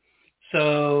sense.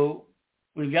 So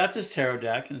we've got this tarot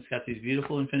deck, and it's got these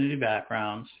beautiful infinity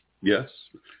backgrounds. Yes.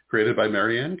 Created by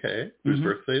Marianne Kay, whose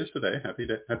birthday is today.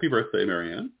 Happy birthday,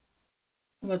 Marianne.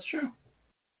 Well, that's true.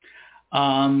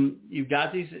 You've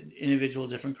got these individual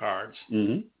different cards.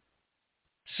 Mm-hmm.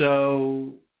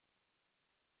 So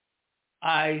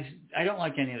I don't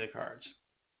like any of the cards.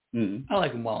 Mm-hmm. I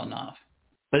like them well enough,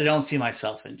 but I don't see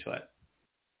myself into it.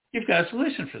 You've got a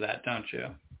solution for that, don't you?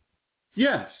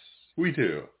 Yes, we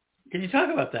do. Can you talk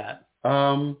about that?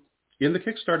 In the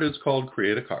Kickstarter, it's called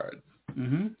Create a Card.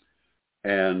 Mm-hmm.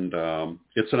 And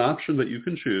it's an option that you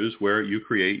can choose where you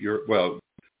create your, well,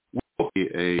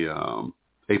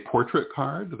 a portrait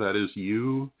card that is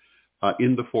you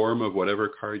in the form of whatever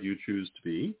card you choose to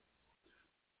be.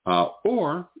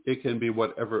 Or it can be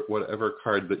whatever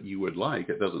card that you would like.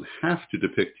 It doesn't have to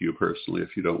depict you personally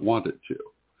if you don't want it to.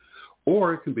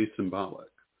 Or it can be symbolic.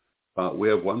 We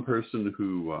have one person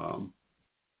who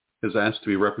is asked to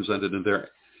be represented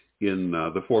in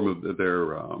the form of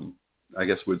their, I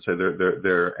guess we'd say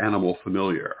their animal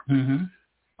familiar. Mm-hmm.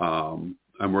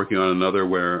 I'm working on another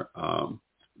where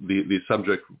the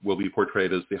subject will be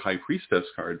portrayed as the High Priestess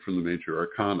card from the Major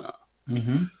Arcana.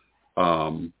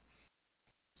 Mm-hmm.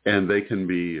 And they can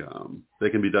be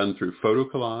done through photo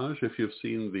collage. If you've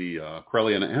seen the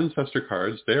Corellian Ancestor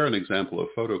cards, they're an example of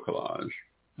photo collage.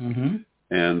 Mm-hmm.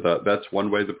 And that's one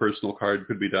way the personal card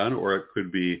could be done, or it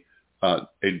could be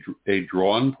a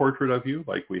drawn portrait of you,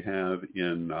 like we have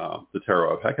in the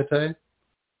Tarot of Hecate.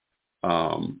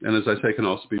 And as I say, it can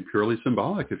also be purely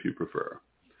symbolic if you prefer.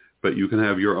 But you can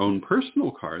have your own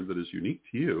personal card that is unique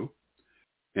to you,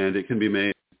 and it can be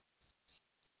made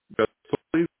just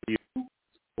solely for you,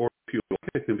 or if you like,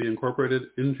 it can be incorporated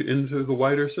into the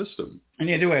wider system.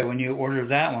 And either way, when you order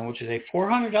that one, which is a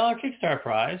 $400 Kickstarter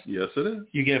prize, Yes, it is.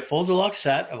 you get a full deluxe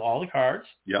set of all the cards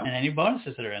and any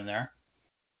bonuses that are in there,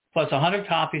 plus 100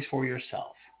 copies for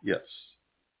yourself. Yes.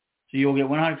 So you'll get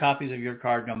 100 copies of your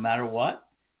card no matter what.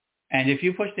 And if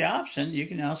you push the option, you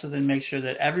can also then make sure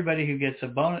that everybody who gets a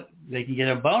bonus, they can get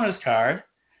a bonus card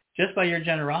just by your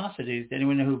generosity,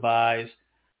 anyone who buys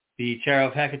the Tarot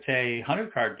of Hecate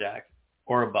 100-card deck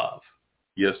or above.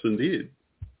 Yes, indeed.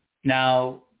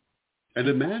 Now, and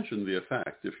imagine the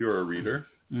effect, if you're a reader,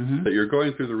 that you're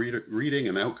going through the reading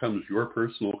and out comes your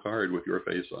personal card with your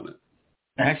face on it.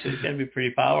 Actually, it's going to be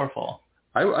pretty powerful.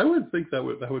 I would think that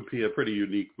would be a pretty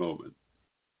unique moment.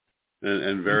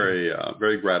 And very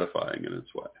very gratifying in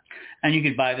its way. And you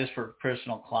could buy this for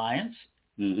personal clients.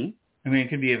 Mm-hmm. I mean, it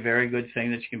could be a very good thing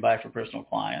that you can buy for personal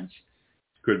clients.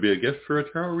 Could be a gift for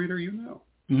a tarot reader,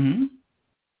 Mm-hmm.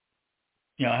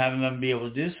 You know, having them be able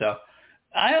to do so.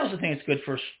 I also think it's good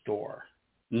for a store.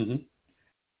 Mm-hmm.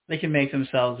 They can make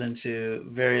themselves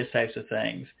into various types of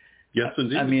things. Yes,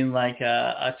 indeed. I mean, like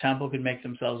a temple could make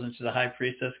themselves into the High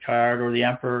Priestess card or the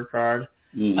Emperor card.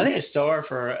 Mm-hmm. I think a store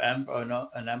for an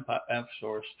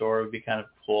Emperor store would be kind of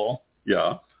cool.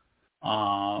 Yeah.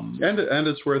 And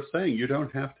it's worth saying you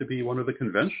don't have to be one of the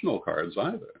conventional cards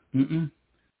either. Mm-mm.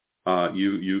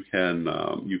 You can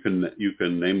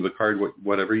name the card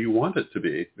whatever you want it to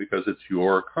be because it's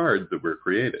your card that we're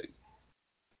creating.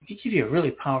 It could give you a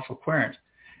really powerful querent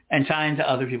and tie into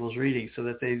other people's readings so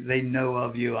that they know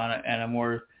of you on a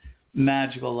more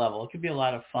magical level. It could be a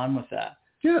lot of fun with that.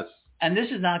 Yes. And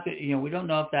this is not, we don't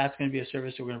know if that's going to be a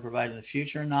service that we're going to provide in the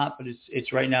future or not, but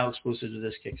it's right now exclusive to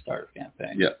this Kickstarter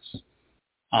campaign. Yes.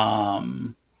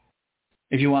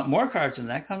 If you want more cards in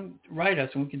that, come write us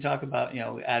and we can talk about,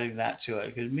 adding that to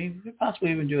it. Because we could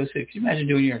possibly even do could you imagine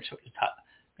doing your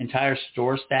entire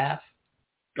store staff?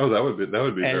 Oh, that would be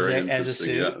very interesting.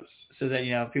 Yes. So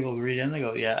that people read in, they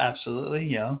go, yeah,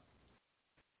 absolutely.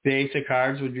 The Ace of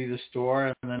Cards would be the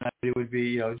store, and then it would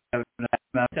be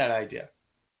that idea.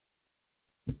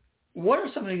 What are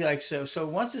some of the so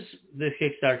once this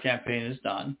Kickstarter campaign is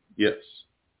done? Yes.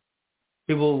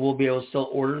 People will be able to still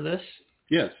order this?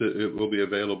 Yes, it will be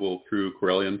available through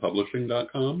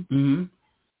CorellianPublishing.com.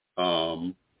 Mm-hmm.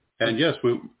 And yes,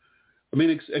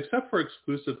 except for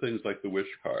exclusive things like the Wish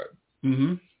card,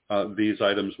 these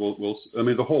items will.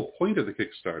 The whole point of the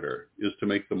Kickstarter is to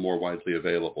make them more widely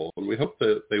available, and we hope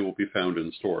that they will be found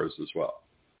in stores as well.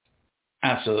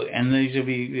 Absolutely. And these will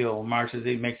be, marked as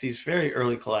they make these very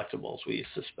early collectibles, we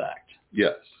suspect.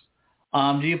 Yes.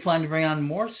 Do you plan to bring on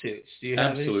more suits?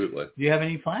 Absolutely. Do you have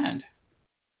any planned?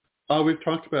 We've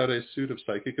talked about a suit of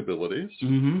psychic abilities,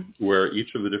 where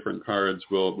each of the different cards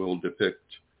will depict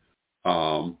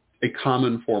a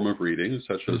common form of reading,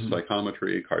 such as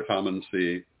psychometry,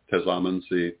 cartomancy,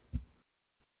 tesomancy,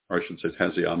 or I should say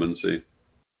tesiomancy,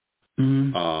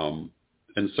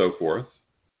 and so forth.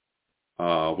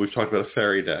 We've talked about a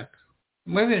fairy deck.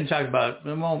 We've been talking about,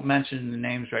 we won't mention the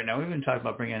names right now, we've been talking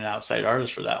about bringing an outside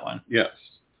artist for that one. Yes.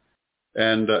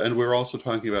 And we're also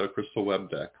talking about a crystal web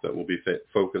deck that will be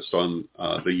focused on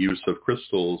the use of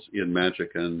crystals in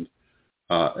magic and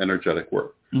energetic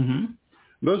work. Mm-hmm.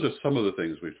 Those are some of the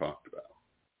things we've talked about.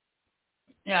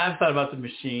 Yeah, I've thought about the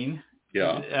machine.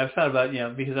 Yeah. I've thought about,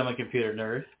 because I'm a computer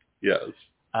nerd. Yes.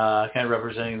 Kind of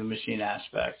representing the machine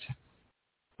aspect.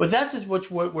 But that's just what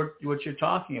you're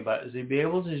talking about, is to be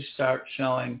able to start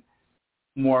showing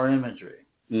more imagery.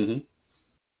 Mm-hmm.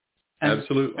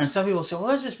 Absolutely. And some people say, well,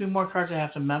 let's just be more cards I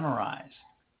have to memorize.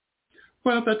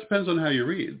 Well, that depends on how you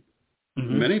read.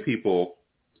 Mm-hmm. Many people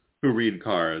who read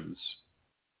cards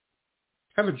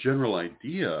have a general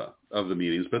idea of the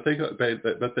meanings, but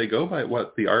they go by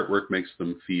what the artwork makes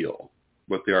them feel,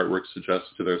 what the artwork suggests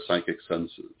to their psychic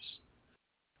senses.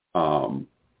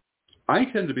 I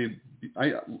tend to be,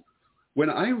 when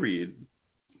I read,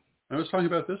 I was talking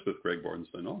about this with Greg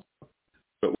Bornstein also,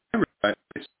 but when I read,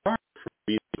 I start from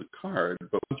reading the card,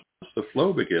 but once the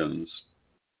flow begins,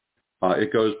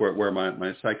 it goes where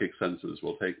my psychic senses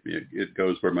will take me. It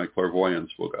goes where my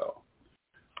clairvoyance will go.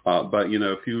 But,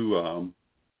 if you are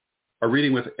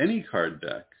reading with any card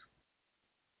deck,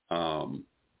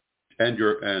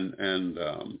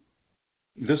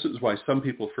 this is why some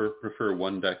people prefer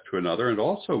one deck to another, and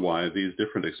also why these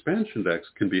different expansion decks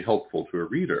can be helpful to a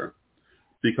reader,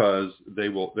 because they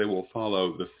will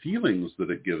follow the feelings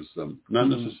that it gives them, not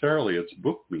necessarily its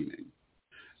book meaning.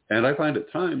 And I find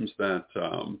at times that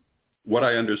what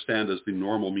I understand as the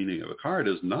normal meaning of a card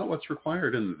is not what's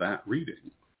required in that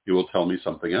reading. It will tell me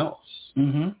something else.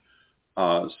 Mm-hmm.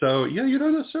 So you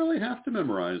don't necessarily have to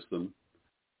memorize them.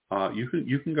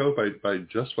 You can go by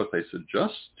just what they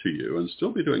suggest to you and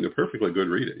still be doing a perfectly good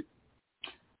reading.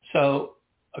 So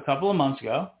a couple of months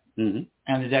ago, mm-hmm.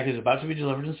 and the deck is about to be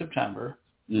delivered in September.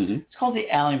 Mm-hmm. It's called the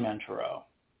Alleyman Tarot.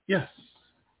 Yes.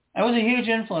 It was a huge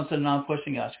influence in on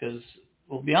pushing us because,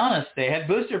 we'll be honest, they had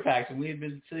booster packs, and we had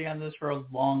been sitting on this for a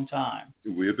long time.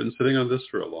 We had been sitting on this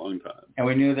for a long time. And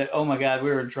we knew that, oh, my God, we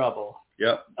were in trouble.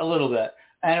 Yep. A little bit.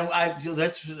 And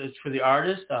that's for the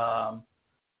artist.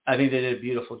 I think they did a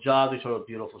beautiful job. They told a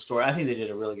beautiful story. I think they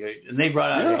did a really good. And they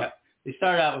brought out. They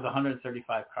started out with a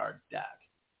 135 card deck.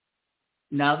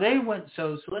 Now they went.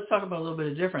 So let's talk about a little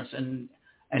bit of difference. And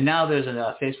now there's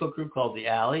a Facebook group called The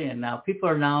Alley, and now people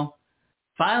are now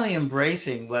finally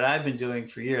embracing what I've been doing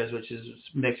for years, which is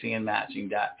mixing and matching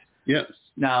decks. Yes.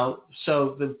 Now,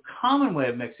 so the common way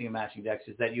of mixing and matching decks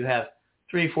is that you have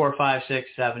 3, 4, 5, 6,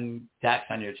 7 decks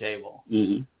on your table,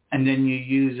 mm-hmm. and then you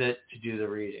use it to do the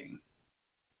reading.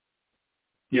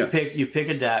 You pick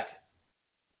a deck,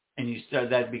 and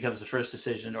that becomes the first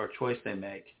decision or choice they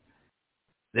make.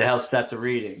 That helps set the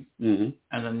reading, mm-hmm.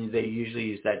 and then they usually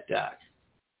use that deck.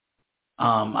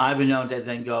 I've been known to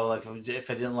then go, like, if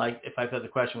I thought the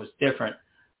question was different,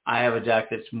 I have a deck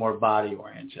that's more body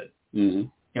oriented. Mm-hmm.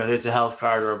 There's a health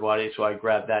card or a body, so I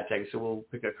grab that deck. So we'll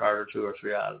pick a card or 2 or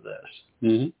 3 out of this.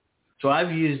 Mm-hmm. So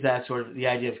I've used that sort of the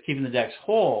idea of keeping the decks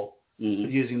whole, mm-hmm.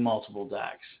 but using multiple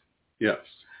decks. Yes.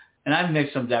 And I've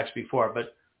mixed some decks before,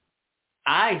 but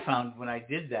I found when I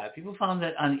did that, people found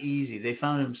that uneasy. They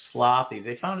found them sloppy.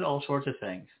 They found all sorts of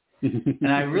things.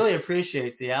 And I really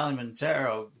appreciate the Alleyman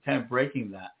Tarot kind of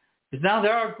breaking that. Because now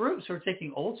there are groups who are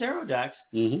taking old tarot decks,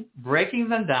 mm-hmm. breaking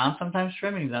them down, sometimes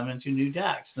trimming them into new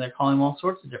decks. And they're calling them all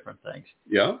sorts of different things.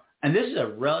 Yeah. And this is a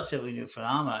relatively new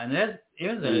phenomenon. And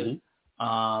even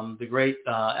the great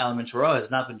Alleyman Tarot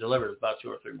has not been delivered. It's about 2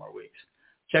 or 3 more weeks.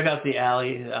 Check out the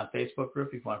Alley Facebook group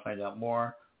if you want to find out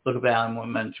more. Look up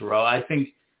Alleyman Tarot. I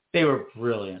think they were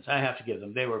brilliant. I have to give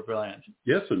them. They were brilliant.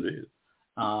 Yes, indeed.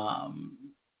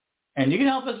 And you can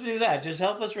help us do that. Just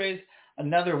help us raise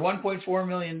another $1.4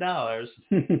 million. Yeah.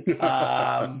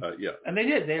 And they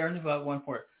did. They earned about 1.4.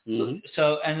 Mm-hmm.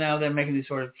 So, and now they're making these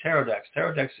sort of tarot decks.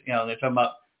 Tarot decks, they're talking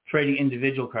about trading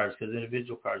individual cards because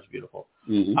individual cards are beautiful.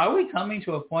 Mm-hmm. Are we coming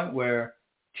to a point where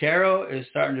tarot is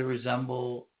starting to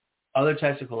resemble other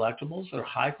types of collectibles or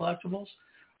high collectibles?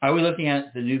 Are we looking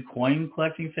at the new coin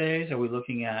collecting phase? Are we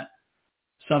looking at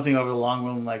something over the long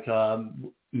run like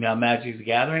Magic's the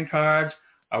Gathering cards?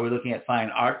 Are we looking at fine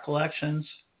art collections?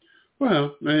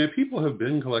 Well, people have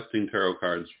been collecting tarot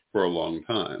cards for a long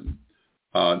time.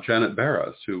 Janet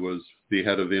Barras, who was the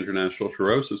head of the International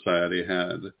Tarot Society,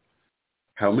 had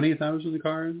how many thousand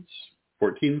cards?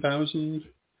 14,000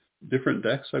 different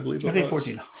decks, I believe it was.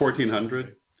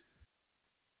 1,400.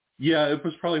 Yeah, it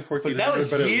was probably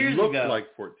 1,400, but it looked like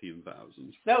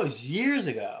 14,000. That was years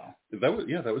ago. That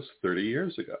was 30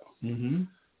 years ago.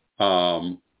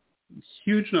 Mm-hmm.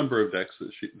 Huge number of decks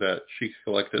that she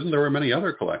collected, and there were many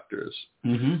other collectors.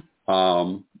 Mm-hmm.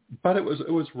 But it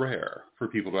was rare for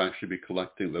people to actually be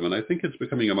collecting them, and I think it's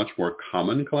becoming a much more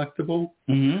common collectible.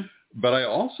 Mm-hmm. But I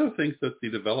also think that the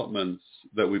developments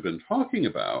that we've been talking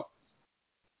about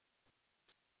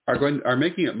are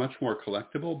making it much more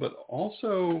collectible, but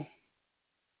also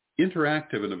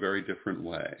interactive in a very different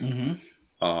way.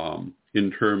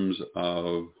 In terms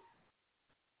of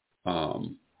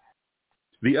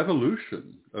the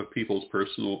evolution of people's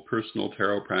personal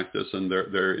tarot practice and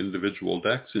their individual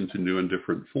decks into new and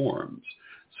different forms,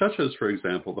 such as, for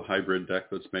example, the hybrid deck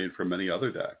that's made from many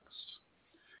other decks.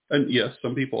 And yes,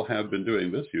 some people have been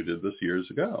doing this. You did this years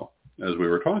ago, as we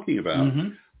were talking about.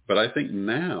 But I think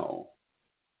now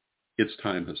its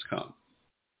time has come.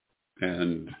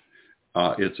 And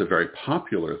it's a very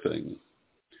popular thing,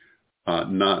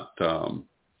 not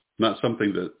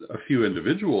something that a few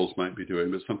individuals might be doing,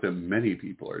 but something many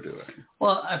people are doing.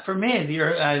 Well, for me, the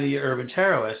urban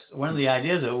tarotist, one of the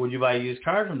ideas of would you buy a used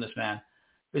card from this man?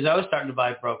 Because I was starting to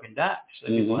buy broken decks that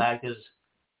people had because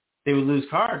they would lose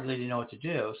cards. They didn't know what to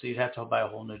do. So you'd have to buy a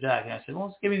whole new deck. And I said, well,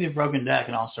 just give me the broken deck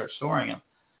and I'll start storing them.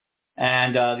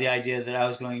 And the idea that I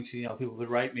was going to, people would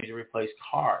write me to replace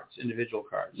cards, individual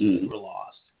cards that were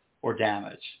lost or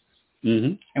damaged.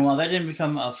 And while that didn't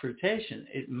become a fruitation,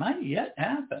 it might yet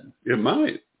happen. It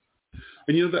might.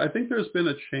 And, I think there's been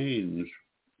a change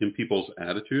in people's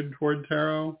attitude toward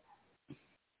tarot.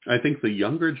 I think the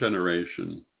younger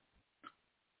generation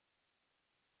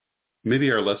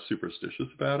maybe are less superstitious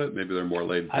about it. Maybe they're more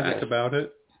laid back about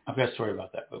it. I've got a story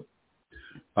about that, Bob.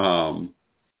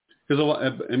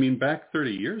 Because, back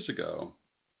 30 years ago,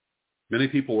 many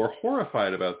people were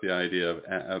horrified about the idea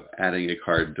of adding a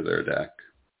card to their deck.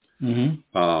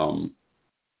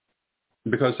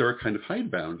 Because they were kind of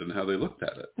hidebound in how they looked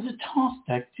at it. But the Toth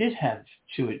deck did have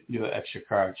two extra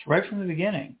cards right from the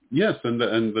beginning. Yes, and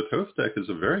the Toth deck is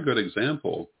a very good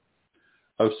example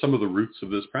of some of the roots of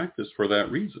this practice for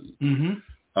that reason.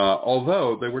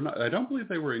 Although they were not, I don't believe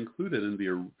they were included in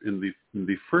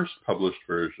the first published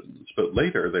versions, but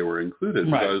later they were included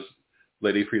because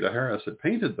Lady Frida Harris had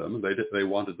painted them, and they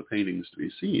wanted the paintings to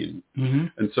be seen.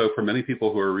 And so for many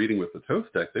people who are reading with the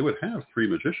Toth deck, they would have 3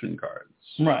 magician cards.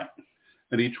 Right.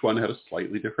 And each one had a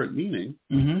slightly different meaning,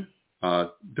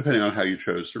 depending on how you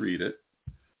chose to read it.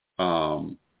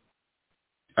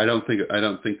 I don't think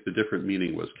the different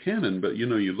meaning was canon, but you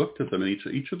looked at them and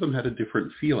each of them had a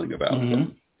different feeling about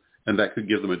them, and that could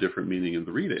give them a different meaning in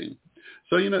the reading.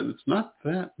 So it's not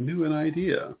that new an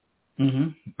idea,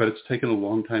 but it's taken a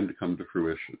long time to come to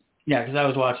fruition. Yeah, because I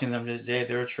was watching them today.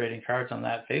 They were trading cards on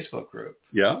that Facebook group.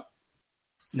 Yeah.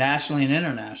 Nationally and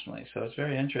internationally, so it's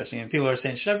very interesting. And people are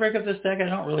saying, "Should I break up this deck? I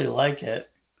don't really like it."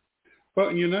 Well,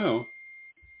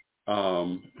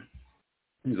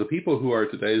 the people who are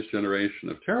today's generation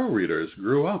of tarot readers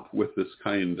grew up with this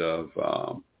kind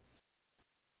of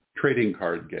trading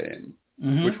card game,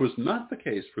 which was not the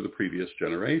case for the previous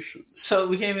generation. So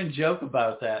we can't even joke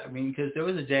about that. Because there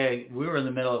was a day we were in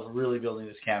the middle of really building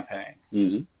this campaign.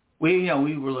 We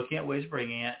were looking at ways of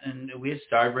bringing it, and we had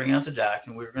started bringing out the deck,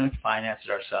 and we were going to finance it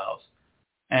ourselves.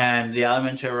 And the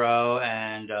Element Tarot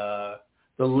and the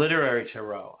Literary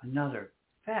Tarot, another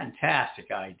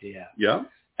fantastic idea. Yeah.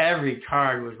 Every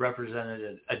card was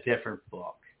represented a different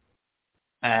book.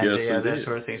 And that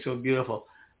sort of thing. So beautiful.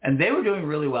 And they were doing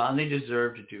really well, and they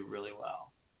deserved to do really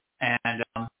well. And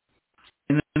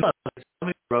in the middle of it,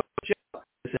 somebody wrote a joke.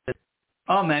 They said,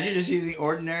 "Oh, man, you're just using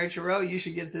ordinary tarot. You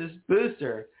should get this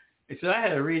booster." So I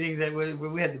had a reading that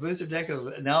we had the booster deck of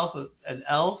an elf,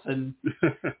 and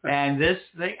and this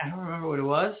thing, I don't remember what it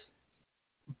was,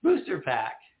 booster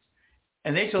pack.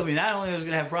 And they told me not only I was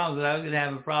going to have problems, but I was going to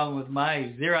have a problem with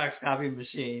my Xerox copy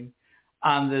machine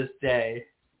on this day.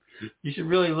 You should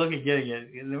really look at getting it.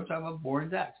 And they were talking about boring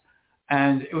decks.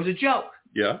 And it was a joke.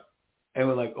 Yeah. And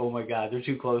we're like, oh, my God, they're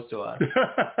too close to us.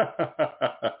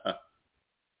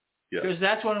 Because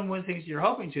that's one of the things you're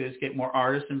hoping to is get more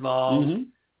artists involved,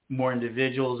 more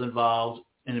individuals involved,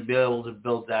 and to be able to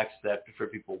build decks that for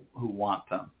people who want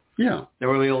them. Yeah. They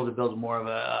were able to build more of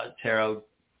a tarot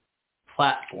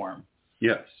platform.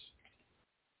 Yes.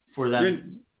 For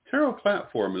them. Tarot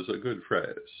platform is a good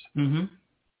phrase.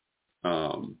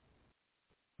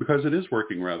 Because it is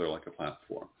working rather like a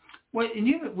platform. Well,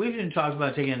 and we've even talked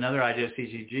about taking another idea of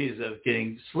CCGs of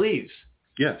getting sleeves.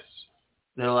 Yes.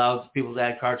 That allows people to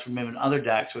add cards from even other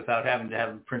decks without having to have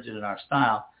them printed in our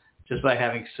style, just by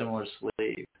having similar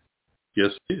sleeves.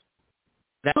 Yes.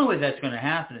 The only way that's going to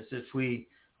happen is if we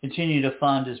continue to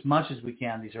fund as much as we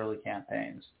can these early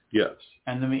campaigns. Yes.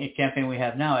 And the campaign we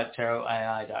have now at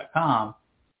tarotai.com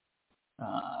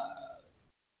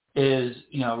is,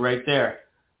 right there.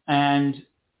 And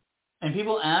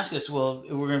people ask us, well,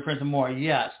 we're going to print them more.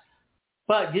 Yes.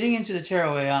 But getting into the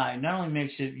Tarot AI not only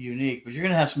makes it unique, but you're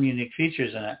going to have some unique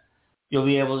features in it. you'll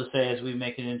be able to say as we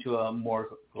make it into a more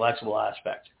collectible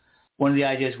aspect. One of the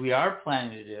ideas we are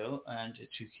planning to do, and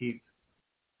to keep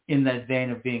in that vein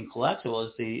of being collectible,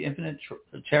 is the infinite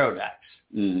tarot decks.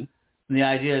 Mm-hmm. And the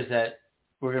idea is that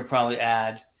we're going to probably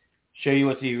show you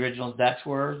what the original decks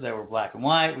were that were black and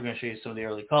white. We're going to show you some of the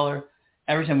early color.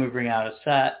 Every time we bring out a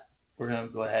set, we're going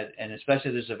to go ahead, and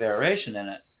especially if there's a variation in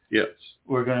it, yes,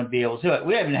 we're going to be able to do it.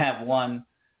 We even have one.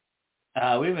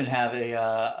 We even have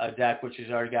a deck which has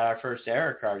already got our first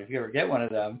error card. If you ever get one of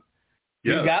them,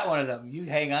 you got one of them. You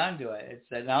hang on to it.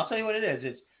 And I'll tell you what it is.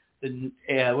 It's the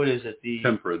what is it? The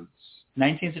Temperance.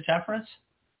 19th of Temperance.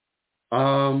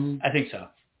 I think so.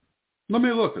 Let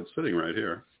me look. It's sitting right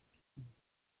here.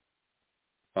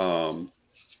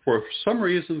 For some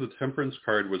reason, the Temperance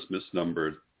card was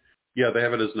misnumbered. Yeah, they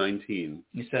have it as 19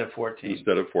 instead of 14.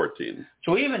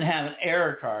 So we even have an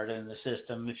error card in the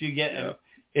system. If you get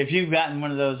if you've gotten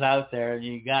one of those out there and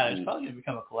you got it, it's probably going to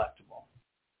become a collectible.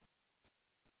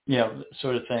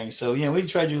 Sort of thing. So,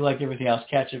 we try to do like everything else,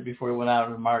 catch it before we went out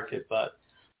to the market. But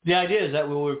the idea is that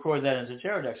we'll record that as a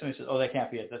tarot deck. Somebody says, oh, that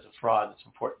can't be it. That's a fraud. It's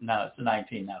a 14. No, it's a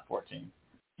 19, not 14.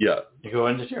 Yeah. You go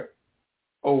into tarot.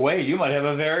 Oh, wait, you might have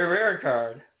a very rare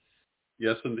card.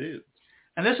 Yes, indeed.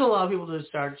 And this will allow people to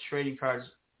start trading cards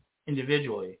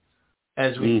individually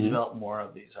as we develop more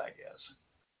of these ideas.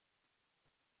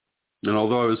 And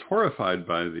although I was horrified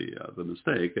by the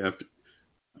mistake,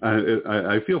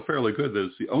 I feel fairly good that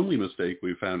it's the only mistake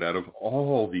we found out of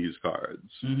all these cards.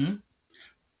 Mm-hmm.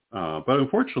 But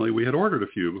unfortunately, we had ordered a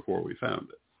few before we found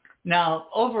it. Now,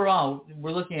 overall,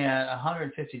 we're looking at a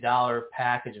 $150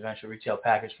 package, eventual retail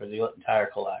package for the entire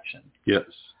collection. Yes.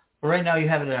 But right now, you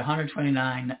have it at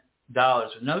 $129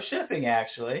 with no shipping,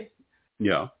 actually.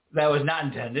 Yeah. That was not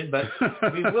intended, but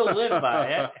we will live by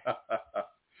it.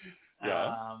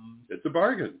 Yeah. It's a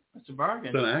bargain. It's a bargain.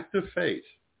 It's an act of fate.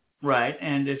 Right,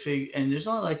 and there's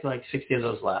only like 60 of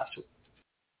those left.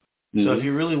 So if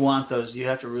you really want those, you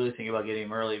have to really think about getting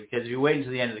them early, because if you wait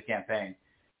until the end of the campaign,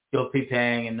 you'll be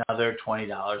paying another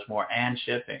 $20 more and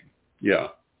shipping. Yeah.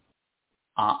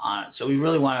 On it. So we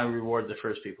really want to reward the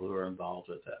first people who are involved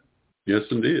with it. Yes,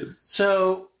 indeed.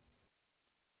 So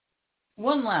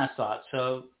one last thought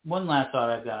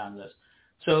I've got on this.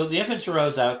 So the Infinite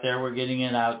Tarot's out there. We're getting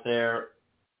it out there.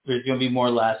 There's going to be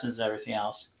more lessons and everything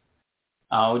else.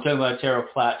 We're talking about a tarot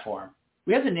platform.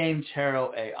 We have the name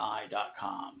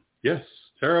tarotai.com. Yes,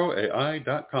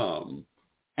 tarotai.com.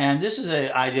 And this is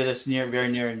an idea that's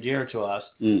very near and dear to us,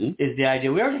 is the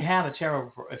idea. We already have a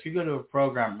tarot. If you go to a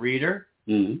program,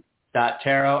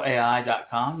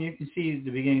 reader.tarotai.com, you can see the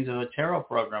beginnings of a tarot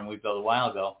program we built a while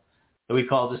ago that we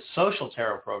call the social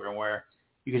tarot program, where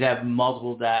you could have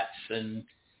multiple decks. And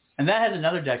that has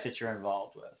another deck that you're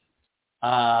involved with.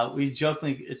 We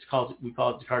jokingly, we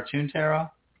call it the cartoon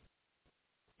tarot.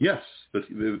 Yes,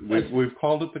 we've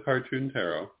called it the cartoon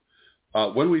tarot.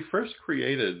 When we first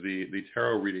created the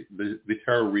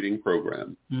tarot reading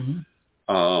program,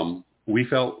 we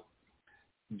felt,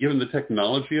 given the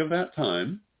technology of that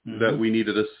time, that we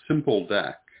needed a simple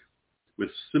deck with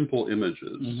simple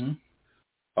images,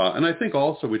 and I think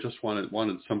also we just wanted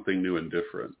something new and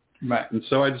different. Right. And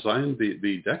so I designed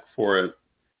the deck for it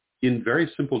in very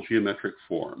simple geometric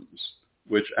forms,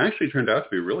 which actually turned out to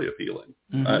be really appealing.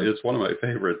 It's one of my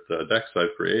favorite decks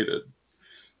I've created.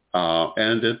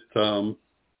 And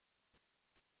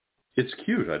it's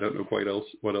cute. I don't know quite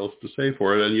what else to say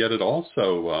for it. And yet it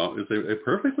also is a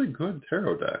perfectly good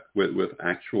tarot deck with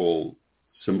actual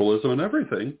symbolism and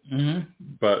everything,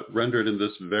 but rendered in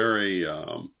this very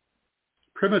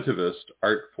primitivist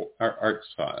art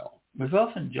style. We've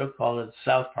often called it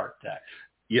South Park deck.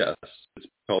 Yes, it's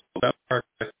called South Park.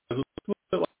 It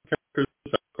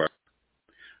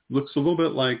looks a little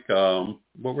bit like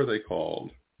what were they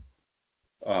called?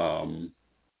 The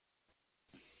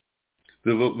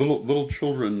little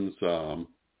children's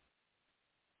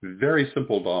very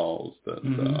simple dolls that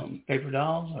paper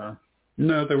dolls, or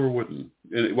no, they were wooden.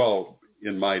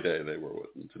 In my day they were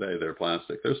wooden. Today they're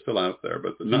plastic. They're still out there,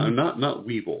 but not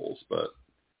Weebles, but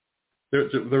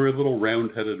they're little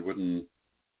round-headed wooden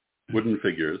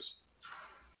figures.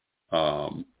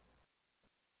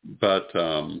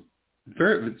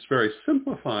 It's very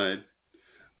simplified,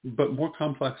 but more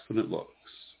complex than it looks.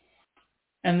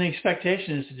 And the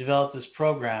expectation is to develop this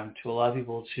program to allow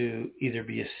people to either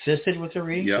be assisted with the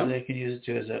reading, so they can use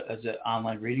it as an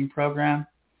online reading program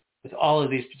with all of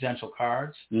these potential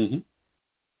cards,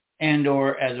 and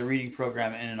or as a reading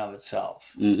program in and of itself.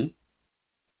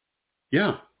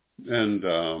 Yeah, and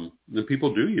the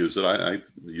people do use it. I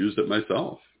used it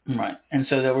myself. Right, and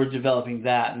so that we're developing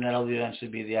that, and that'll eventually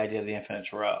be the idea of the Infinite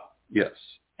Tarot. Yes.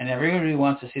 And everybody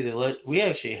wants to see the list. We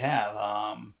actually have,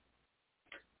 I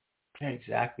forget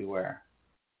exactly where.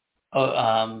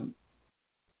 Where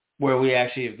we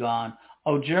actually have gone.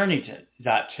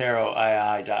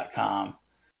 Journey.tarotii.com,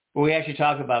 where we actually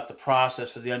talk about the process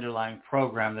of the underlying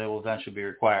program that will eventually be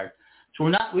required. So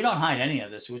we don't hide any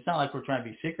of this. It's not like we're trying to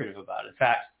be secretive about it. In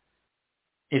fact,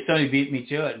 if somebody beat me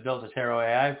to it and built a Tarot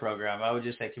AI program, I would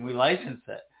just say, can we license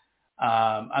it?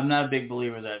 I'm not a big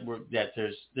believer that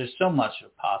there's so much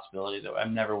of possibility that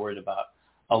I'm never worried about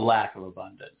a lack of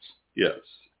abundance. Yes.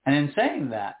 And in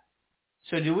saying that,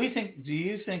 so do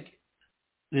you think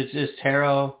this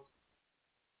tarot,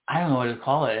 I don't know what to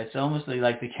call it. It's almost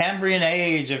like the Cambrian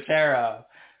age of tarot.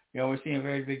 We're seeing a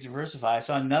very big diversify. I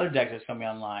saw another deck that's coming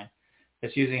online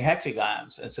that's using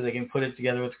hexagons, and so they can put it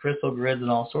together with crystal grids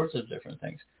and all sorts of different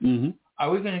things. Mm-hmm.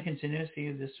 Are we going to continue to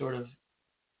see this sort of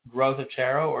growth of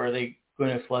tarot, or are they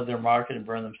going to flood their market and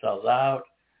burn themselves out?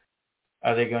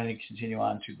 Are they going to continue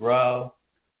on to grow?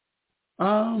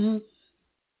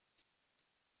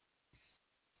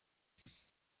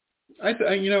 I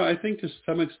think to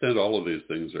some extent all of these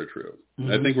things are true.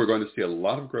 Mm-hmm. I think we're going to see a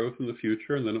lot of growth in the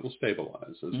future, and then it will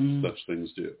stabilize, as such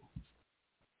things do.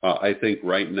 I think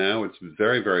right now it's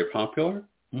very, very popular,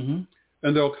 and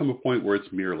there'll come a point where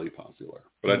it's merely popular.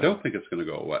 But I don't think it's going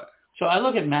to go away. So I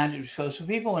look at magic. So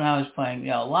people, when I was playing,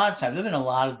 a lot of times, there's been a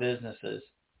lot of businesses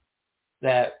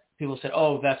that people said,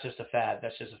 oh, that's just a fad.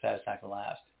 That's just a fad. It's not going to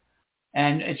last.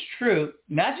 And it's true.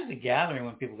 Magic the Gathering,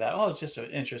 when people got, it's just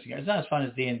an interesting. It's not as fun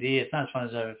as D&D. It's not as fun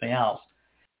as everything else.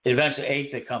 It eventually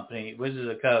ate the company, Wizards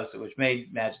of the Coast, which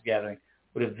made Magic the Gathering,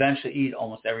 would eventually eat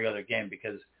almost every other game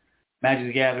because Magic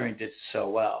the Gathering did so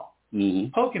well. Mm-hmm.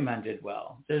 Pokemon did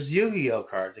well. There's Yu-Gi-Oh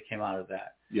cards that came out of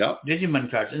that. Yep.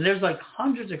 Digimon cards. And there's like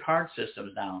hundreds of card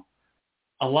systems now.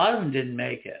 A lot of them didn't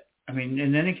make it. I mean,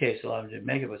 in any case, a lot of them didn't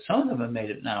make it, but some of them have made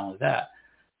it. Not only that.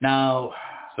 Now,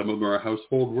 some of them are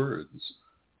household words.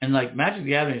 And like Magic the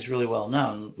Gathering is really well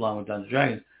known, along with Dungeons &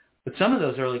 Dragons. But some of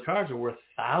those early cards are worth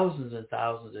thousands and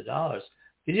thousands of dollars.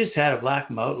 They just had a black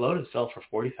lotus sell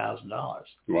for $40,000.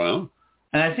 Wow.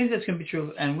 And I think that's going to be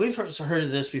true. And we've heard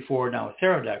of this before now with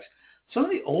tarot decks. Some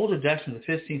of the older decks from the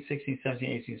 15th, 16th,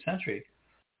 17th, 18th century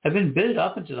have been bid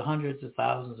up into the hundreds of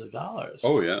thousands of dollars.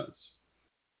 Oh, yes.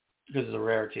 Because of the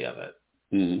rarity of it.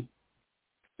 Mm-hmm.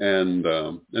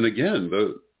 And again,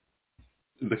 the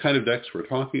kind of decks we're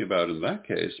talking about in that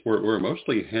case were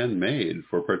mostly handmade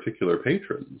for particular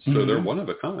patrons. So they're one of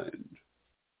a kind.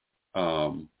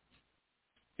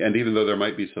 And even though there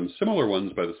might be some similar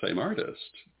ones by the same artist,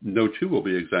 no two will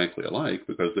be exactly alike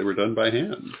because they were done by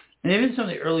hand. And even some of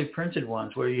the early printed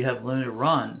ones where you have limited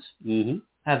runs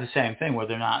have the same thing where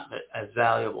they're not as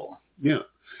valuable. Yeah.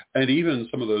 And even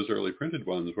some of those early printed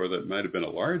ones where that might have been a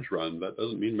large run, that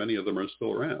doesn't mean many of them are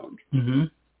still around. Mm-hmm.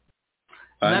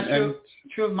 And that's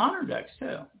true of modern decks,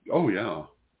 too. Oh, yeah.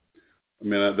 I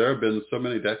mean, there have been so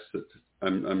many decks that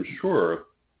I'm sure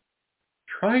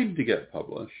tried to get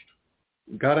published,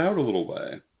 got out a little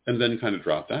way, and then kind of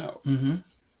dropped out. Mm-hmm.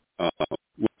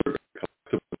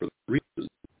 For reasons.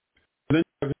 And then you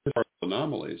have historical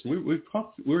anomalies. And we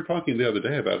were talking the other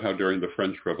day about how during the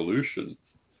French Revolution,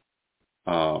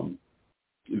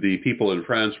 the people in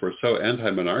France were so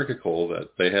anti-monarchical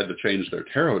that they had to change their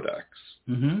tarot decks.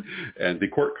 Mm-hmm. And the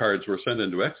court cards were sent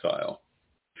into exile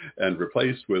and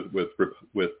replaced with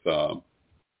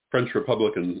French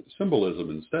Republican symbolism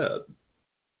instead.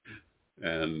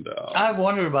 And I've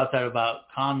wondered about that, about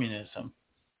communism.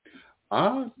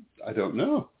 I don't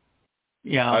know.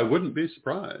 Yeah, I wouldn't be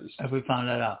surprised if we found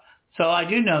that out. So I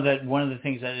do know that one of the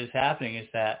things that is happening is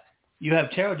that you have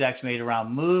tarot decks made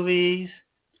around movies.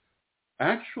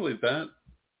 Actually, that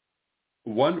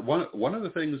one of the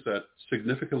things that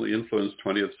significantly influenced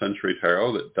 20th century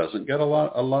tarot that doesn't get a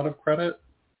lot of credit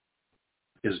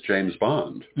is James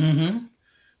Bond.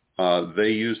 Mm-hmm.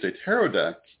 They used a tarot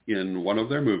deck in one of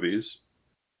their movies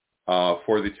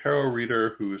for the tarot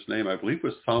reader whose name I believe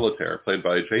was Solitaire, played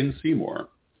by Jane Seymour,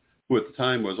 who at the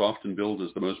time was often billed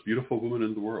as the most beautiful woman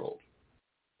in the world.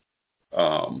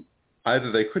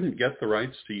 Either they couldn't get the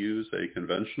rights to use a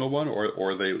conventional one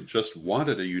or they just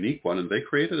wanted a unique one, and they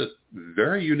created a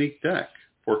very unique deck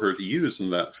for her to use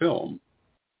in that film,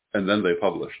 and then they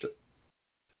published it.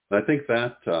 And I think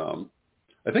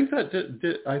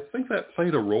that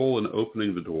played a role in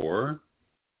opening the door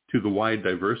to the wide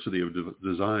diversity of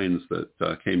designs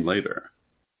that came later.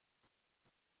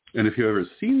 And if you've ever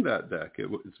seen that deck,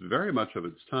 it's very much of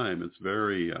its time. It's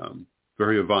very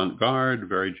avant-garde,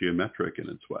 very geometric in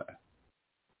its way,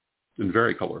 and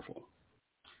very colorful.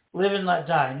 Live and Let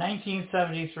Die,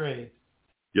 1973.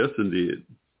 Yes, indeed.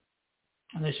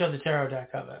 And they showed the tarot deck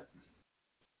of it.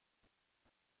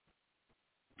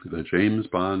 The James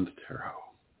Bond Tarot.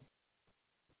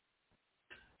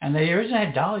 And they originally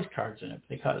had Dolly's cards in it, but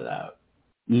they cut it out.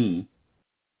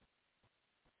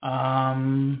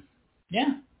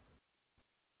 Yeah.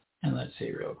 And let's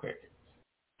see real quick.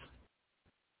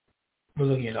 We're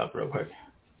looking it up real quick.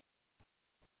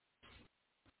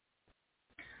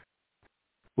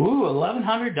 Ooh,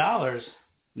 $1,100.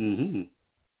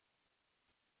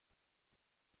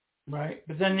 Right.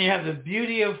 But then you have the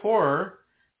beauty of horror.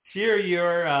 Fear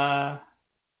your,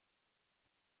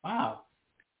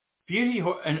 beauty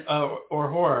or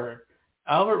horror.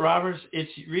 Albert Roberts,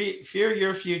 Fear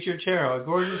Your Future Tarot, a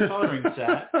gorgeous coloring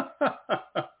set.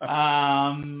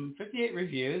 58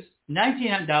 reviews,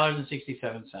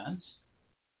 $19.67.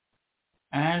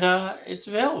 And it's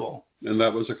available. And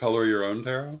that was a color your own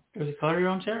tarot? It was a color your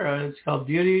own tarot. It's called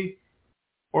Beauty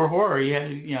or Horror. You had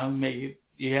to,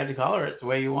 you had to color it the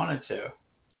way you wanted to.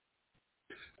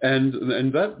 And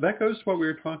that goes to what we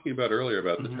were talking about earlier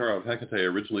about the Tarot of Hecate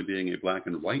originally being a black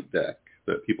and white deck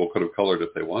that people could have colored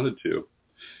if they wanted to.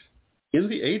 In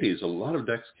the 80s, a lot of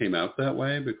decks came out that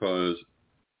way because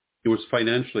it was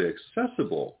financially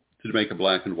accessible to make a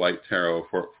black and white tarot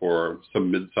for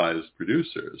some mid-sized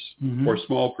producers or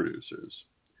small producers.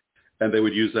 And they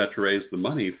would use that to raise the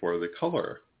money for the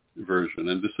color version.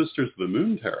 And the Sisters of the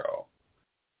Moon Tarot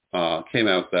came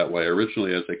out that way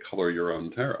originally as a color your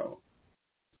own tarot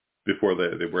before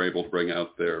they were able to bring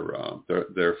out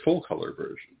their full color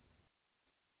version.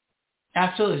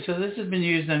 Absolutely. So this has been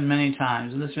used in many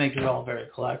times, and this makes it all very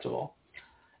collectible.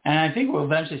 And I think we'll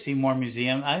eventually see more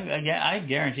museums. I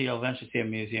guarantee you'll eventually see a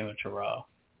museum of tarot.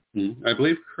 I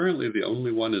believe currently the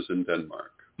only one is in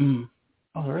Denmark.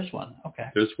 Oh, there is one. Okay.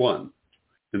 There's one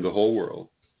in the whole world,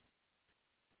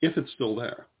 if it's still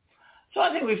there. So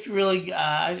I think we've really, this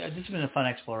has been a fun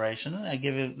exploration. I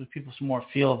give people some more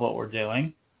feel of what we're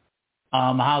doing,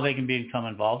 how they can become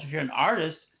involved. If you're an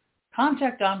artist,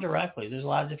 contact Don directly. There's a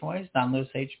lot of different ways. Don Lewis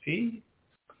HP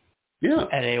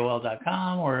at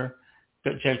AOL.com, or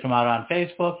check him out on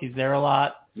Facebook. He's there a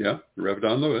lot. Yeah, Rev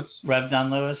Don Lewis. Rev Don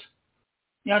Lewis.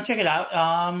 Check it out.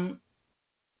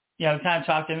 Kind of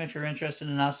talk to him if you're interested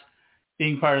in us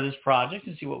being part of this project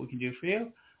and see what we can do for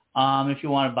you. If you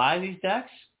want to buy these decks,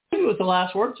 maybe with the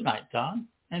last word tonight, Don.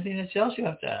 Anything else you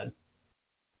have to add?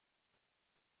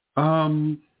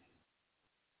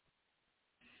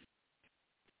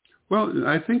 Well,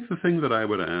 I think the thing that I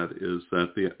would add is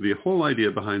that the whole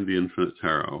idea behind the Infinite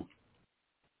Tarot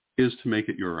is to make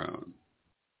it your own.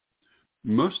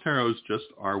 Most tarots just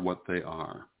are what they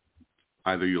are.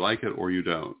 Either you like it or you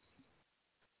don't.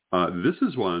 This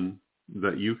is one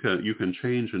that you can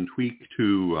change and tweak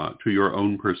to your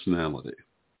own personality.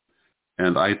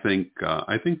 And I think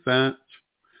that,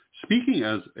 speaking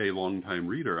as a longtime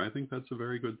reader, I think that's a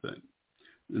very good thing.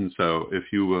 And so if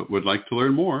you would like to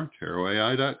learn more,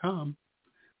 tarotai.com,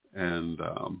 and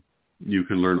you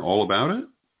can learn all about it,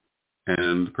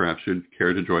 and perhaps you'd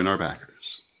care to join our backers.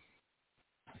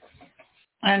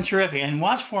 And terrific. And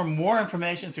watch for more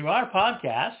information through our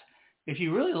podcast. If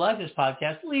you really like this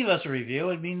podcast, leave us a review. It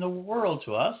would mean the world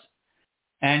to us.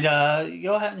 And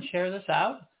go ahead and share this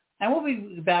out. And we'll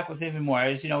be back with even more.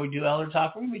 As you know, we do Elder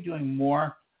Talk. We're going to be doing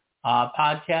more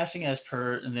podcasting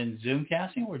and then Zoom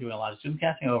casting. We're doing a lot of Zoom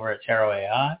casting over at Tarot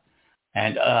AI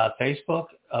and Facebook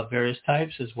of various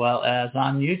types, as well as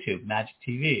on YouTube, Magic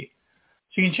TV.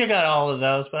 So you can check out all of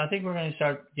those. But I think we're going to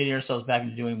start getting ourselves back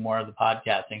into doing more of the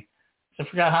podcasting. So I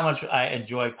forgot how much I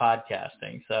enjoy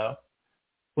podcasting. So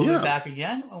we'll be back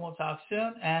again, and we'll talk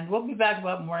soon. And we'll be back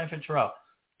about more Infinite Tarot.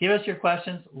 Give us your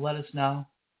questions. Let us know.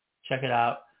 Check it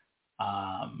out.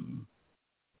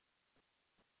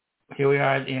 Here we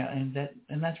are, and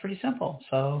that's pretty simple.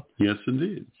 So yes,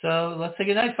 indeed. So let's say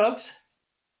good night, folks.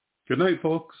 Good night,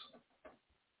 folks.